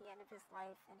older at the end of his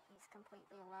life, and he's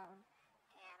completely alone.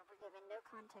 And we're given no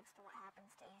context on what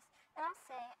happens to Ace. And I'll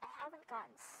say, I haven't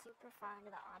gotten super far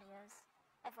into the audios.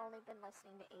 I've only been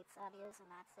listening to 8's audios, and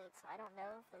that's it. So I don't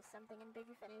know if there's something in Big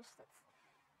Finish that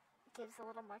gives a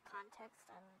little more context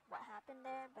on what happened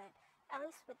there. But at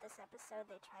least with this episode,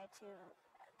 they tried to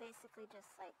basically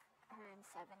just like her and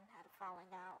Seven had a falling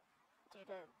out due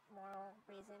to moral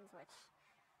reasons, which,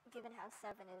 given how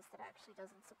Seven is, that actually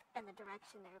doesn't, and the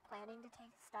direction they were planning to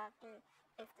take this Doctor,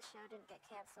 if the show didn't get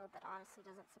canceled, that honestly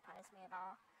doesn't surprise me at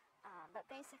all. But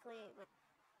basically, with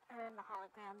her and the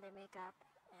hologram, they make up,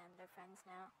 and they're friends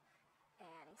now,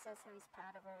 and he says how he's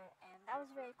proud of her, and that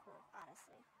was very cool,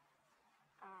 honestly.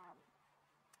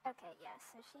 Okay, yeah,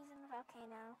 so she's in the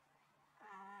volcano,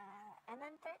 and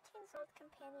then 13's old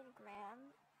companion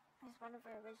Graham, who's one of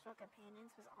her original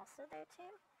companions, was also there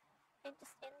too.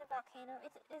 Just in the volcano. It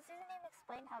doesn't even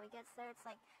explain how he gets there. It's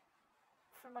like,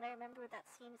 from what I remember with that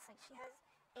scene, it's like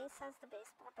Ace has the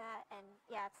baseball bat, and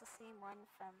yeah, it's the same one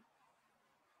from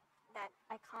that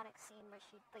iconic scene where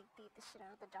she like beat the shit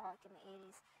out of the dog in the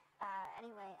 80s.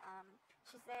 Anyway,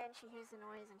 she's there and she hears the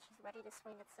noise and she's ready to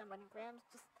swing at someone. Graham's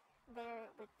just there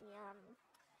with the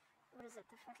what is it,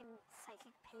 the fucking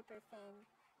psychic paper thing,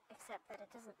 except that it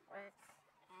doesn't work,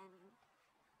 and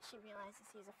she realizes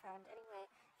he's a friend. Anyway,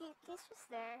 he's just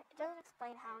there. It doesn't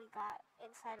explain how he got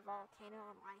inside a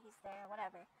volcano and why he's there,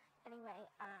 whatever. Anyway,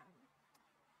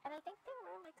 and I think they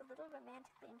were like a little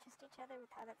romantically interested in each other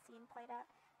with how that scene played out.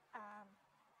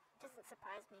 Doesn't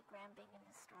surprise me. Graham being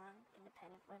into strong,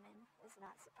 independent women is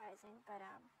not surprising, but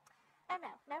I don't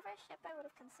know. Never a ship I would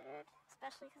have considered,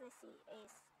 especially because I see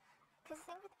Ace. Because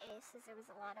the thing with Ace is there was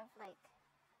a lot of like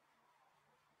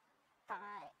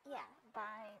by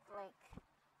like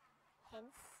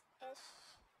hints-ish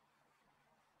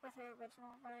with her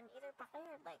original run, either bi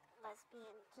or like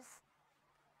lesbian, just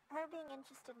her being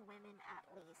interested in women at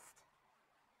least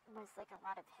was like a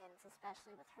lot of hints,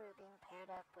 especially with her being paired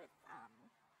up with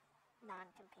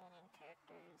non-companion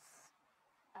characters,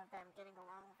 of them getting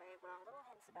along very well, little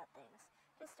hints about things,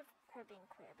 just of her being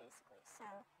queer basically. So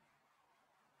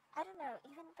I don't know,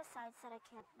 even besides that, I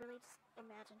can't really just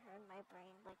imagine her in my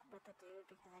brain, like, with a dude,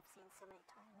 because I've seen so many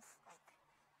times, like,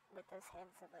 with those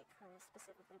hints of, like, her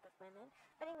specifically with women.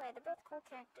 But anyway, they're both cool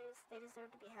characters, they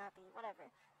deserve to be happy, whatever.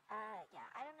 Yeah,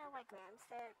 I don't know why Graham's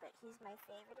there, but he's my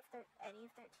favorite of any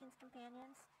of 13's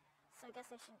companions, so I guess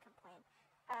I shouldn't complain.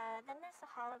 Then there's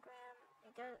the hologram.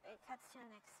 It cuts to the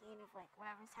next scene of, like,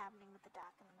 whatever's happening with the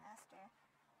Doc and the Master.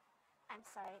 I'm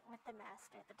sorry, with the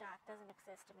Master, the Doc doesn't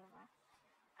exist anymore.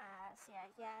 So yeah,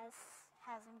 Yaz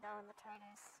has him go in the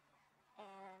TARDIS,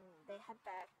 and they head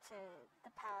back to the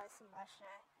palace in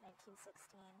Russia,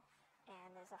 1916,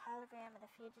 and there's a hologram of the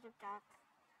fugitive Doc.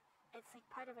 It's like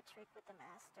part of a trick with the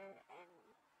Master, and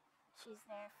she's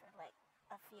there for like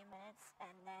a few minutes,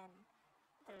 and then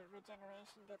the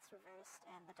regeneration gets reversed,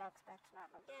 and the Doc's back to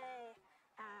normal. Yay!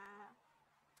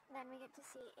 Then we get to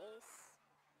see Ace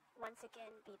once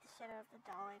again beat the shit out of the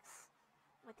Daleks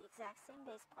with the exact same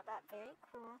baseball bat. Very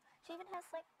cool. She even has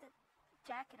like the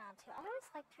jacket on too. I always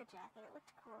liked her jacket. It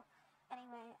looked cool.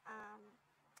 Anyway,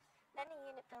 then the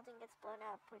unit building gets blown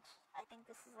up, which I think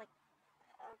this is like,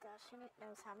 oh gosh, who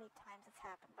knows how many times it's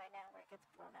happened by now where it gets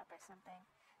blown up or something,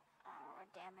 or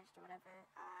damaged or whatever.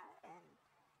 And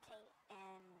Kate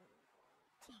and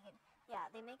Tegan, yeah,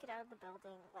 they make it out of the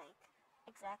building like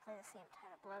exactly the same time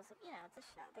it blows up. You know, it's a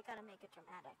show. They gotta make it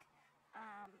dramatic.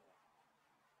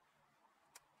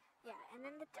 Yeah, and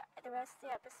then the rest of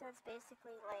the episode's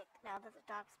basically like, now that the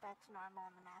Doc's back to normal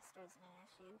and the Master isn't an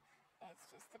issue, it's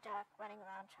just the Doc running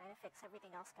around trying to fix everything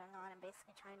else going on and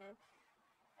basically trying to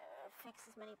fix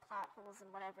as many plot holes and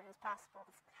whatever as possible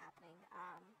that's happening.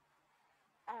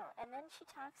 Oh, and then she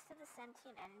talks to the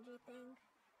sentient energy thing,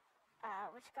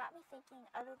 which got me thinking,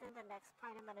 other than the next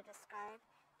part I'm going to describe,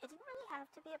 it didn't really have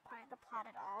to be a part of the plot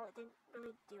at all. It didn't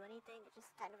really do anything. It just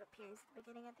kind of appears at the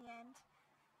beginning at the end.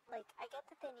 Like, I get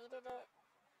that they needed it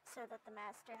so that the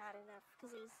Master had enough,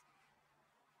 because it was...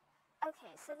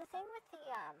 Okay, so the thing with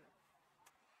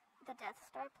the Death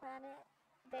Star planet,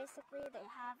 basically they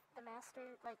have the Master,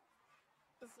 like,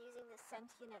 is using this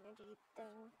sentient energy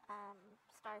thing,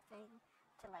 star thing,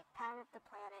 to, like, power up the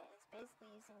planet. It's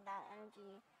basically using that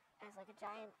energy as, like, a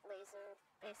giant laser,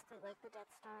 basically like the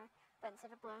Death Star, but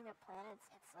instead of blowing up planets,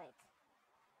 it's, like,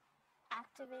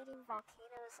 activating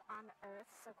volcanoes on Earth,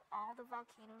 so all the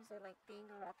volcanoes are like being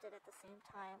erupted at the same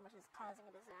time, which is causing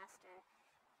a disaster.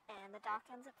 And the Doc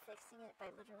ends up fixing it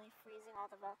by literally freezing all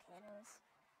the volcanoes,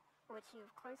 which you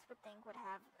of course would think would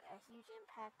have a huge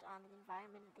impact on the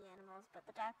environment and the animals, but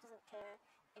the Doc doesn't care.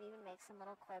 It even makes a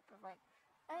little clip of like,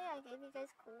 oh yeah, I gave you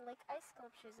guys cool like ice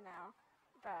sculptures now,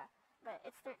 bruh. But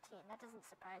it's 13, that doesn't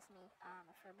surprise me,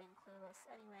 if we're being clueless.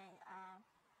 Anyway,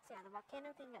 so yeah, the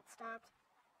volcano thing got stopped.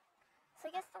 So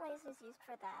I guess the laser is used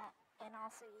for that, and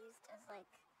also used as, like,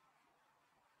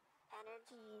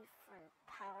 energy for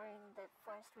powering the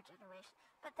forced regeneration.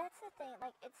 But that's the thing,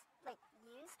 like, it's, like,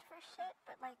 used for shit,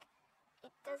 but, like, it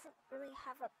doesn't really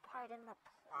have a part in the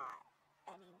plot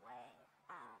anyway.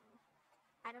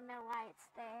 I don't know why it's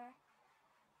there.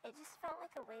 It just felt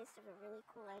like a waste of a really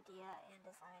cool idea and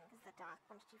design, because the Doc,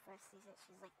 when she first sees it,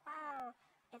 she's like, wow,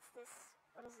 it's this,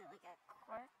 what is it, like a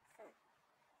quark?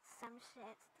 Some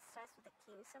shit that starts with a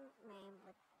Q, some name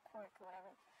like Quark or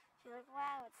whatever. She's like,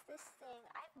 wow, it's this thing.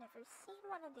 I've never seen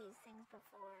one of these things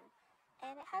before.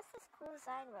 And it has this cool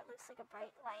design where it looks like a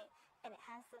bright light, and it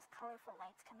has those colorful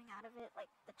lights coming out of it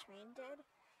like the train did.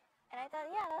 And I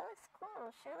thought, yeah, that looks cool.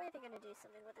 Surely they're going to do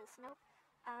something with this. Nope.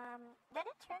 Then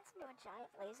it turns into a giant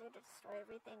laser to destroy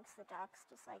everything, so the Doc's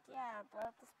just like, yeah, blow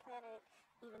up this planet,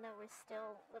 even though we're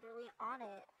still literally on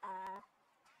it.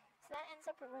 So that ends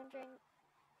up wounding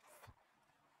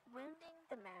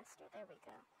the Master, there we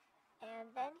go. And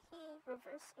then he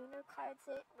reverse Uno cards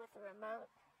it with a remote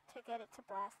to get it to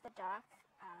blast the Doc.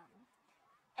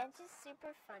 And just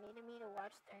super funny to me to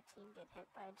watch 13 get hit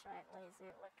by a giant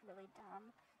laser. It looked really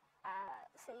dumb.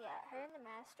 So yeah, her and the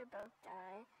Master both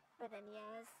die, but then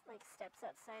Yaz, like, steps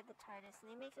outside the TARDIS,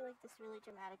 and they make it, like, this really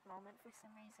dramatic moment for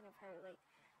some reason of her, like,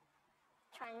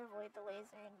 trying to avoid the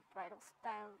laser, and Bridal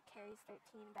Style carries 13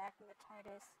 back in the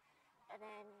TARDIS. And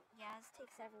then Yaz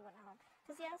takes everyone home.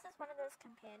 Because Yaz is one of those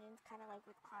companions, kind of like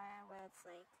with Clara, where it's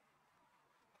like,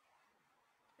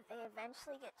 they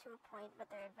eventually get to a point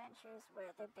with their adventures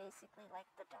where they're basically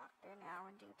like the Doctor now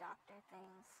and do Doctor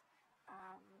things.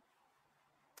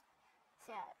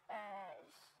 So yeah,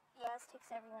 Yaz takes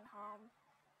everyone home.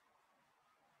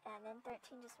 And then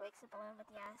 13 just wakes up alone with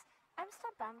Yaz. I'm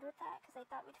still bummed with that, because I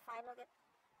thought we'd finally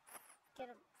get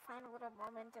a final little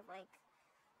moment of like,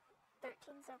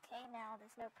 13's okay now,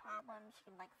 there's no problem, she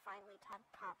can, like, finally talk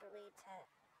properly to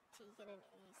Tegan and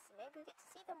Ace. Maybe we get to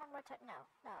see them one more time. No,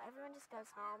 everyone just goes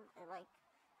home, and, like,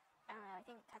 I don't know, I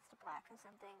think it cuts to black or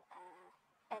something,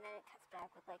 and then it cuts back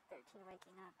with, like, 13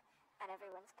 waking up, and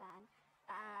everyone's gone.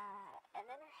 And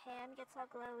then her hand gets all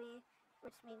glowy,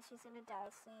 which means she's gonna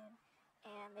die soon,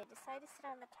 and they decide to sit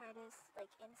on the TARDIS,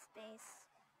 like, in space,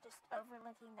 just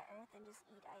overlooking the Earth and just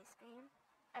eat ice cream.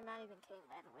 I'm not even kidding,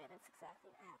 by the way, that's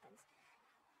exactly what happens.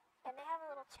 And they have a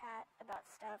little chat about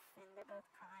stuff, and they're both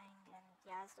crying, and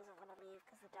Yaz doesn't want to leave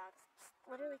because the dog just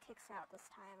literally kicks out this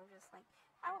time of just like,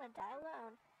 I want to die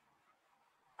alone.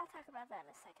 I'll talk about that in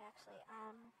a sec, actually.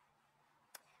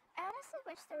 I honestly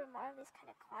wish there were more of these kind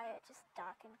of quiet, just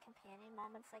dock and companion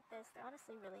moments like this. They're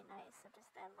honestly really nice, of just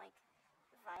them, like,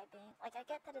 vibing. Like, I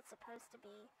get that it's supposed to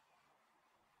be,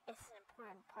 it's an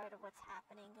important part of what's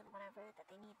happening and whatever, that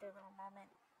they need their little moment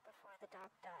before the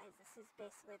dog dies. This is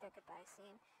basically their goodbye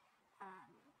scene.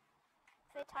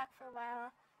 So they talk for a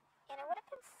while, and it would have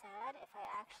been sad if I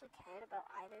actually cared about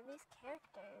either of these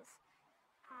characters.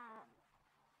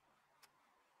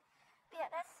 But yeah,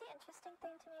 that's the interesting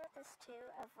thing to me with this too,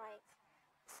 of like,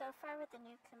 so far with the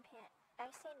new I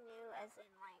say new as in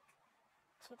like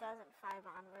 2005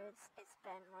 onwards, it's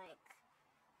been like,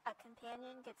 a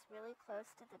companion gets really close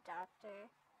to the Doctor,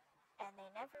 and they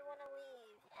never want to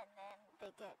leave, and then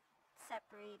they get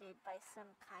separated by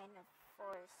some kind of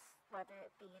force, whether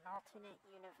it be an alternate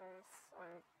universe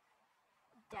or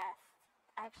death.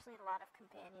 Actually, a lot of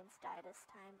companions die this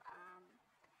time.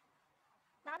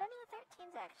 Not any of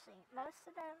 13s, actually. Most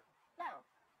of them, no.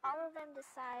 All of them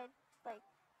decide, like,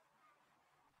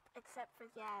 except for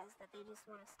Yaz, that they just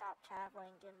want to stop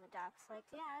traveling, and the Doc's like,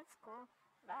 yeah, it's cool,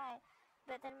 bye.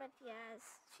 But then with Yaz,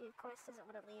 she of course doesn't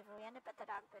want to leave, and we end up at that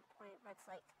awkward point where it's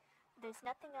like, there's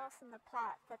nothing else in the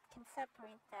plot that can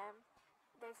separate them.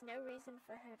 There's no reason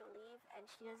for her to leave, and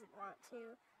she doesn't want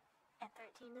to, and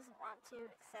 13 doesn't want to,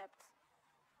 except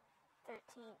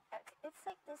 13. It's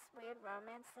like this weird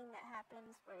romance thing that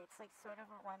happens where it's like sort of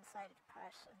a one-sided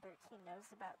crush, and 13 knows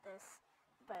about this,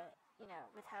 but, you know,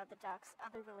 with how the Doc's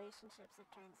other relationships, it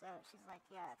turns out, she's like,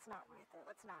 yeah, it's not worth it,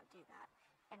 let's not do that,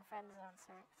 and friend zone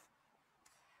Cirx.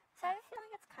 So I feel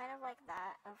like it's kind of like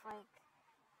that, of like,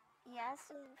 Yaz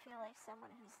doesn't feel like someone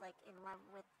who's like in love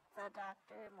with the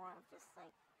Doctor, more of just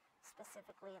like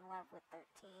specifically in love with 13,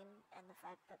 and the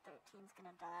fact that 13's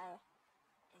gonna die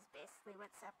is basically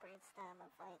what separates them, of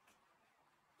like,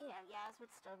 you know, Yaz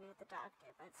would still be with the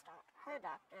Doctor, but it's not her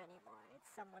Doctor anymore,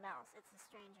 it's someone else, it's a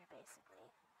stranger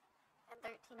basically. And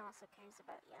 13 also cares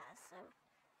about Yaz, so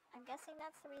I'm guessing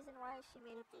that's the reason why she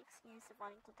made up the excuse of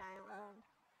wanting to die alone.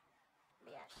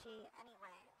 But yeah, she,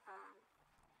 anyway,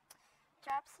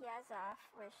 drops Yaz off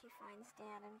where she finds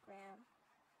Dan and Graham.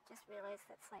 Just realized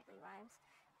that slightly rhymes.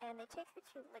 And they take her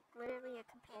to, like, literally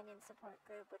a companion support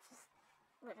group, which is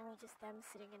literally just them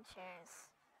sitting in chairs,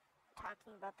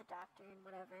 talking about the Doctor and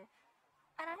whatever.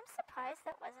 And I'm surprised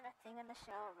that wasn't a thing in the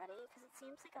show already, because it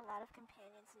seems like a lot of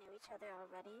companions knew each other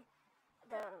already.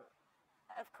 Though,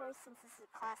 of course, since this is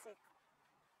a classic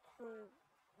Who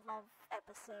love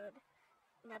episode,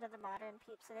 none of the modern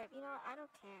peeps are there. You know, I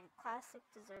don't care. Classic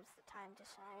deserves the time to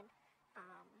shine.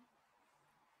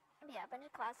 Yeah, a bunch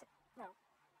of classic, no,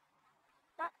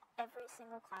 not every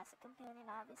single classic companion,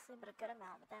 obviously, but a good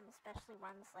amount of them, especially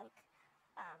ones like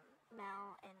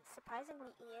Mel and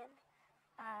surprisingly Ian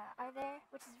are there,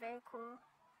 which is very cool.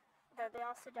 Though they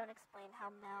also don't explain how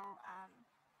Mel,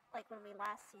 like when we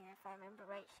last seen her, if I remember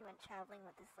right, she went traveling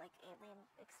with this like alien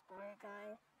explorer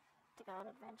guy to go on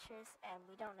adventures, and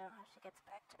we don't know how she gets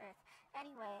back to Earth.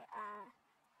 Anyway,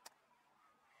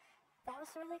 that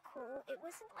was really cool. It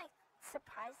wasn't like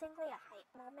surprisingly a hype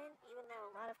moment, even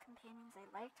though a lot of companions I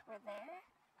liked were there.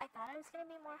 I thought I was going to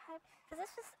be more hyped, because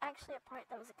this was actually a part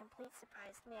that was a complete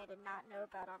surprise to me. I did not know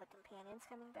about all the companions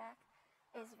coming back.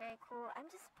 It was very cool. I'm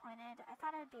disappointed. I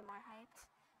thought I'd be more hyped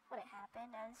when it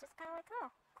happened. I was just kind of like,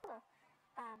 oh, cool.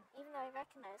 Even though I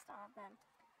recognized all of them.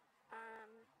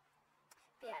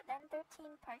 But yeah, then 13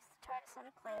 parks the TARDIS on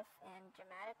a cliff and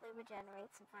dramatically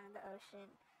regenerates in front of the ocean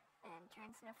and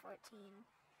turns into 14.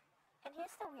 And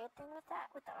here's the weird thing with that.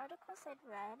 With the articles I'd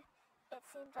read, it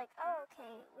seemed like, oh,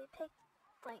 okay, we picked,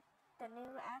 like, the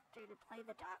new actor to play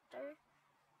the Doctor.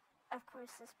 Of course,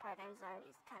 this part I was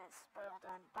already kind of spoiled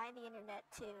on by the internet,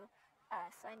 too,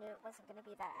 so I knew it wasn't going to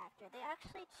be that actor. They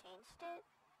actually changed it,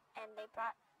 and they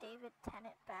brought David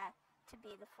Tennant back to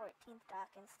be the 14th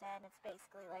Doc instead. It's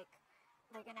basically like,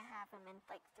 they're going to have him in,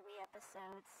 like, 3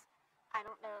 episodes. I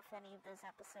don't know if any of those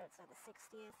episodes are the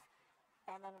 60th.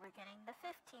 And then we're getting the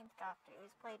 15th Doctor,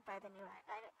 who's played by the new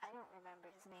actor. I don't remember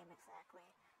his name exactly.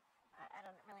 I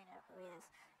don't really know who he is.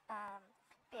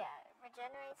 But yeah,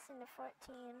 regenerates into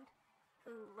 14,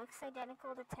 who looks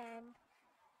identical to 10.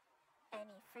 and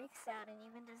he freaks out and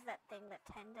even does that thing that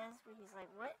 10 does where he's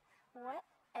like, what?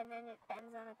 And then it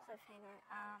ends on a cliffhanger.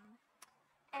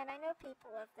 And I know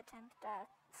people love the 10th Doc,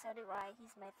 so do I.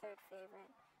 He's my third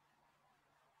favorite.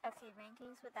 Okay,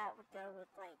 rankings with that would go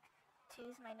with, like,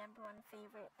 2's my number 1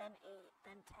 favorite, then 8,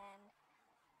 then 10,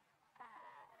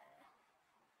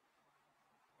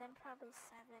 then probably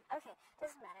 7. Okay,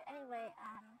 doesn't matter. Anyway,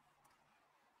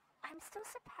 I'm still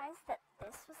surprised that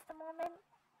this was the moment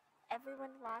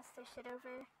everyone lost their shit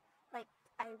over. Like,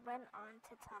 I went on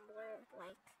to Tumblr,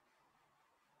 like,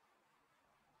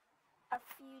 a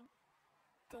few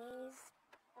days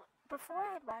before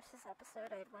I had watched this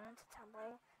episode. I had went on to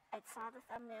Tumblr, I saw the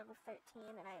thumbnail of 13,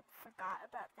 and I forgot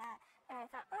about that, and I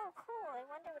thought, oh, cool, I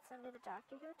wonder what's under the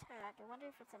Doctor Who tag, I wonder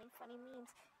if it's any funny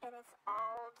memes, and it's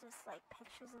all just, like,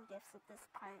 pictures and gifs at this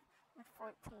part with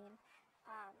 14.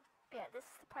 Yeah, this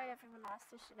is the part everyone lost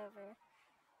their shit over.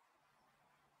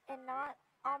 And not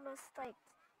almost, like,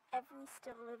 every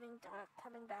still living Doc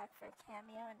coming back for a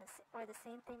cameo, and or the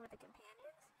same thing with the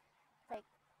companions. Like,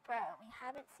 bro, we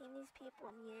haven't seen these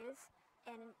people in years,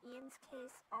 and in Ian's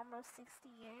case, almost 60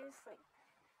 years. Like,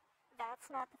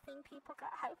 that's not the thing people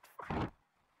got hyped for.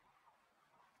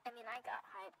 I mean, I got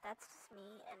hyped, that's just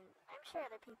me, and I'm sure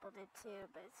other people did too,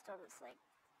 but it's still just like,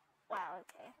 wow,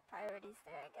 okay, priorities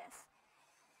there, I guess.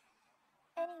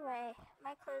 Anyway,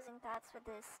 my closing thoughts for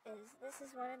this is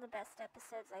one of the best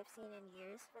episodes I've seen in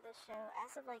years for this show,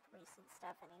 as of, like, recent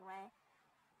stuff anyway.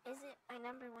 Is it my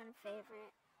number 1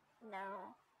 favorite?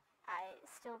 No. I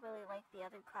still really like the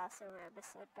other crossover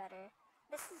episode better.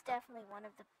 This is definitely one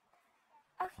of the...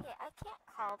 Okay, I can't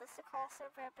call this a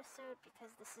crossover episode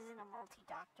because this isn't a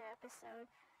multi-Doctor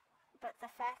episode, but the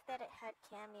fact that it had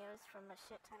cameos from a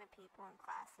shit ton of people in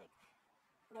Classic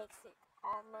makes it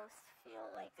almost feel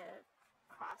like a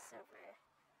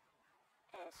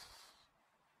crossover-ish.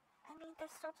 I mean,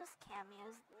 they're still just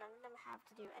cameos. None of them have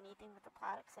to do anything with the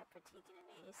plot except for Tegan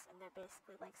and Ace, and they're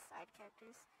basically like side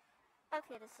characters.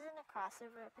 Okay, this isn't a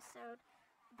crossover episode,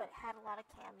 but it had a lot of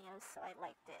cameos, so I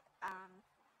liked it.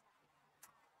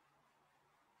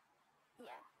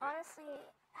 Yeah, honestly,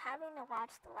 having to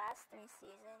watch the last 3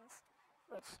 seasons,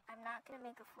 which I'm not going to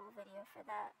make a full video for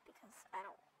that because I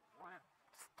don't want to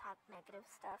just talk negative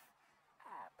stuff.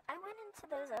 I went into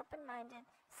those open-minded.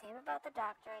 Same about the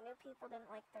Doctor. I knew people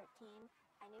didn't like 13.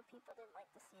 I knew people didn't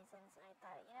like the seasons, and I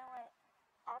thought, you know what?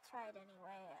 I'll try it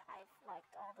anyway. I've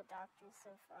liked all the Doctors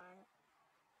so far.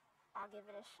 I'll give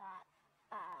it a shot.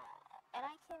 And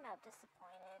I came out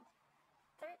disappointed.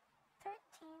 13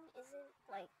 isn't,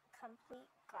 like,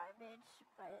 complete garbage,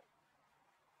 but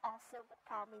also would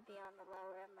probably be on the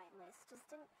lower of my list. Just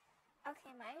didn't...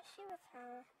 Okay, my issue with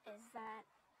her is that,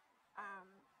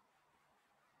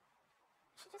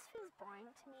 she just feels boring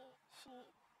to me.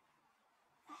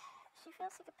 She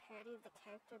feels like a parody of the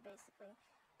character, basically.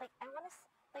 Like, I want to,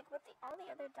 like, with all the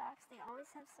other Docs, they always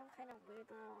have some kind of weird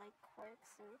little, like,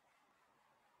 quirks or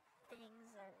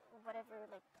things or whatever,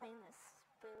 like playing with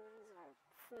spoons or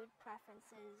food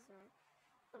preferences or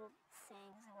little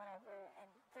sayings or whatever, and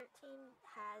 13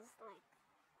 has, like,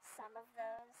 some of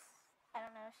those. I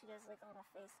don't know, she does, like, a little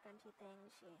face scrunchy thing.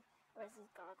 She wears these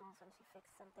goggles when she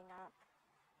fixes something up.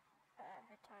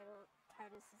 Her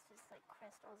TARDIS is just like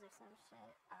crystals or some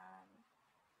shit.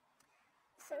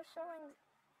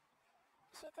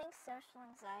 She thinks social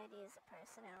anxiety is a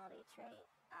personality trait.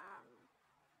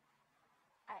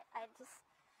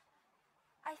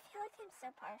 I feel like I'm so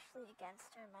partially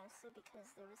against her, mostly because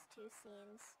there was 2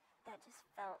 scenes that just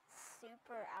felt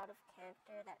super out of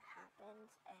character that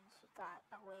happened, and she got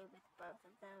away with both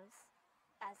of those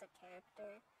as a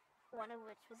character. One of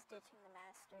which was ditching the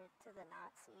Master to the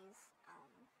Nazis,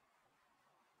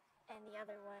 and the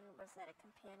other one was that a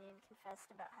companion confessed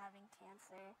about having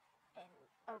cancer and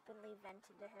openly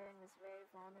vented to her and was very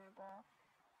vulnerable,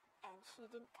 and she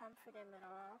didn't comfort him at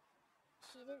all.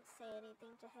 She didn't say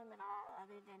anything to him at all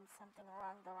other than something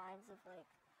along the lines of, like,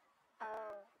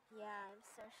 oh, yeah, I'm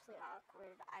socially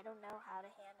awkward. I don't know how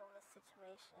to handle this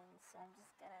situation, so I'm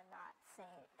just gonna not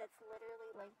say it. That's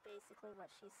literally, like, basically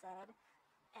what she said.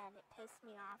 And it pissed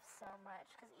me off so much,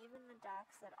 because even the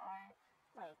Docs that are,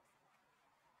 like,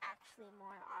 actually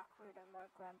more awkward or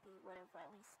more grumpy would have at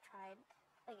least tried.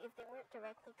 Like, if they weren't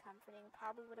directly comforting,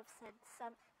 probably would have said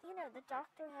some... You know, the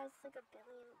Doctor has, like, a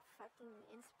billion fucking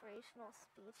inspirational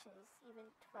speeches.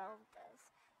 Even 12 does.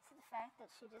 So the fact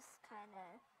that she just kind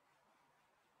of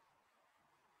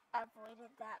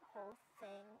avoided that whole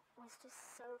thing was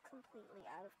just so completely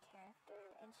out of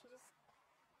character. And she just...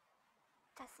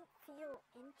 doesn't feel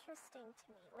interesting to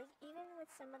me. Like, even with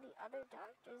some of the other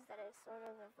Doctors that are sort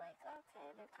of like,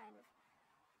 okay, they're kind of...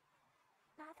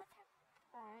 Not that they're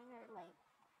boring or like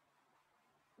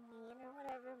mean or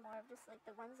whatever, more of just like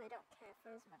the ones I don't care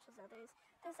for as much as others,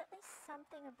 there's at least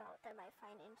something about them I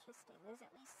find interesting. There's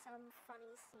at least some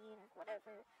funny scene or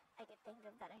whatever I could think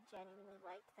of that I genuinely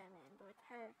liked them in. But with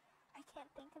her, I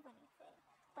can't think of anything.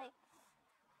 Like,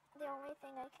 the only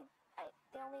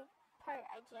part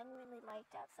I genuinely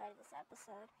liked outside of this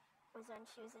episode was when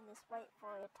she was in this white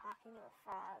void talking to a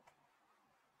frog.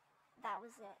 That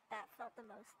was it. That felt the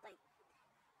most like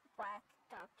black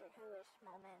Doctor Who-ish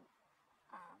moment.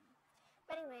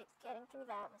 But anyway, getting through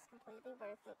that was completely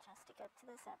worth it just to get to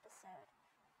this episode.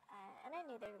 And I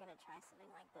knew they were going to try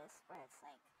something like this, where it's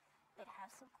like, they'd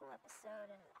have some cool episode,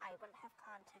 and I wouldn't have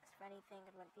context for anything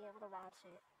and wouldn't be able to watch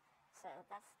it. So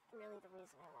that's really the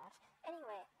reason I watched.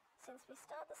 Anyway, since we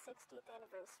still have the 60th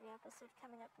anniversary episode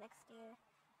coming up next year,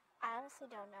 I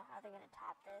honestly don't know how they're going to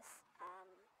top this.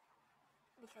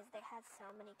 Because they had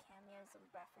so many cameos and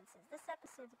references. This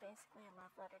episode's basically a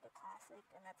love letter to classic,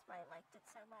 and that's why I liked it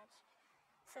so much.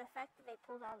 So the fact that they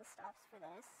pulled all the stops for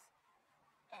this,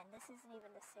 and this isn't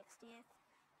even the 60th,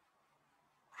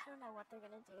 I don't know what they're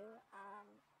gonna do.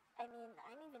 I mean,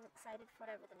 I'm even excited for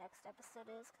whatever the next episode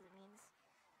is, because it means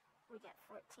we get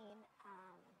 14.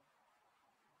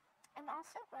 I'm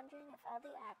also wondering if all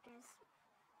the actors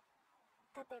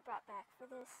that they brought back for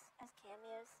this as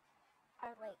cameos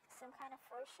are like some kind of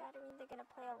foreshadowing they're going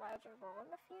to play a larger role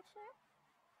in the future.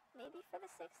 Maybe for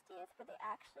the 60th, where they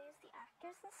actually use the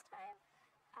actors this time.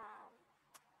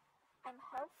 I'm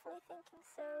hopefully thinking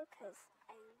so, because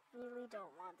I really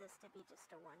don't want this to be just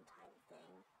a one-time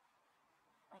thing.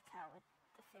 Like how with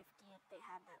the 50th they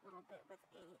had that little bit with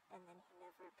 8, and then he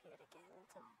never appeared again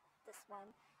until this one.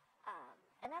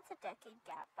 And that's a decade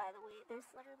gap, by the way. There's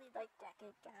literally like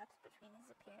decade gaps between his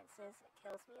appearances. It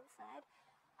kills me inside.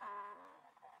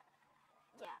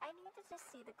 Yeah, I need to just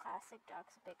see the classic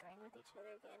Docs bickering with each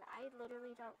other again. I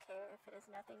literally don't care if it has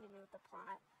nothing to do with the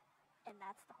plot, and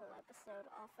that's the whole episode.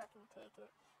 I'll fucking take it.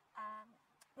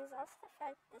 There's also the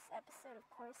fact this episode, of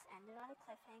course, ended on a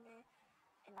cliffhanger,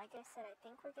 and like I said, I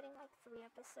think we're getting like 3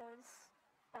 episodes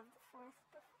of the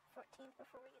 14th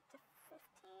before we get to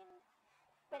 15.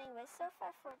 But anyway, so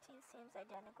far 14 seems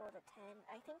identical to 10.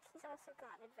 I think he's also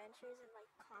gotten adventures in like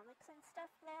comics and stuff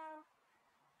now.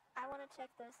 I want to check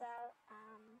those out,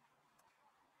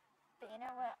 but you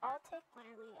know what, I'll take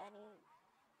literally any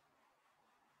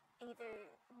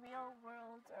either real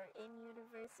world or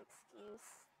in-universe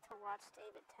excuse to watch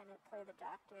David Tennant play the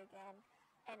Doctor again,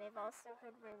 and I've also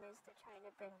heard rumors they're trying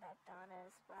to bring back Donna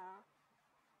as well,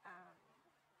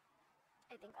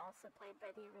 I think also played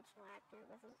by the original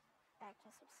actress,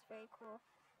 which is very cool,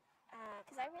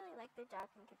 because I really like their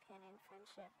Doc and companion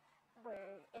friendship,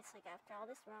 where it's like after all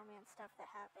this romance stuff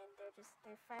that happened, they're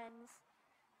friends,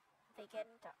 they get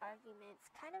into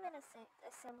arguments, kind of in a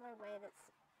similar way that's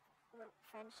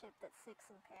friendship that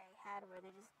Six and Perry had, where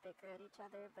they just bicker at each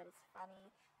other, but it's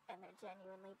funny, and they're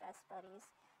genuinely best buddies.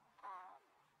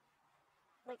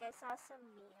 Like I saw some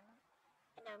meme,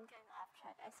 and I'm getting off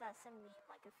track, I saw some meme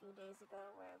like a few days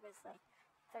ago where it was like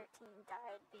 13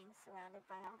 died being surrounded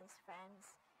by all these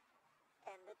friends,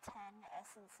 and the 10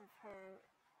 essence of her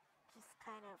just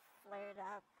kind of flared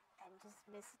up and just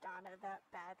missed Donna that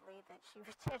badly that she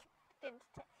returned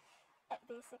into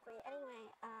basically. Anyway,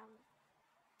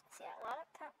 so yeah, a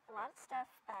lot of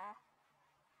stuff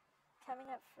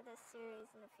coming up for this series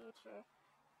in the future,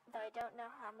 though I don't know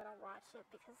how I'm gonna watch it,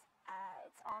 because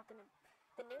it's all the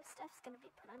new stuff's gonna be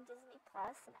put on Disney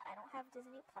Plus, and I don't have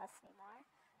Disney Plus anymore.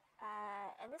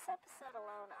 And this episode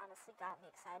alone honestly got me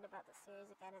excited about the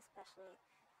series again, especially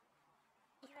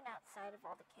even outside of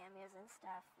all the cameos and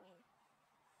stuff.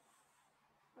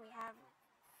 We have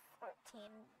 14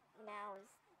 now is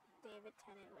David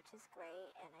Tennant, which is great,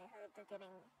 and I heard they're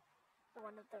getting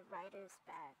one of the writers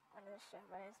back, one of the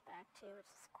showrunners back too,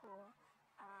 which is cool.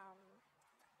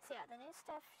 So yeah, the new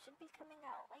stuff should be coming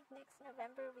out like next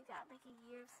November. We got like a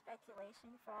year of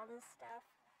speculation for all this stuff.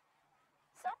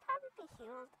 So I'll probably be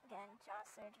healed again, jaw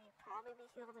surgery, probably be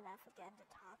healed enough again to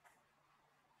talk.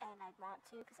 And I'd want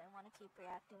to, because I want to keep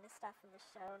reacting to stuff in the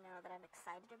show now that I'm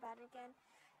excited about it again.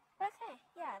 But okay,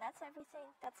 yeah, that's everything.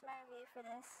 That's my review for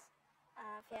this.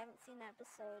 If you haven't seen the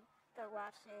episode, go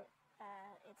watch it.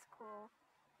 It's cool.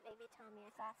 Maybe tell me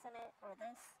your thoughts on it or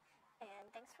this. And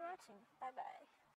thanks for watching. Bye-bye.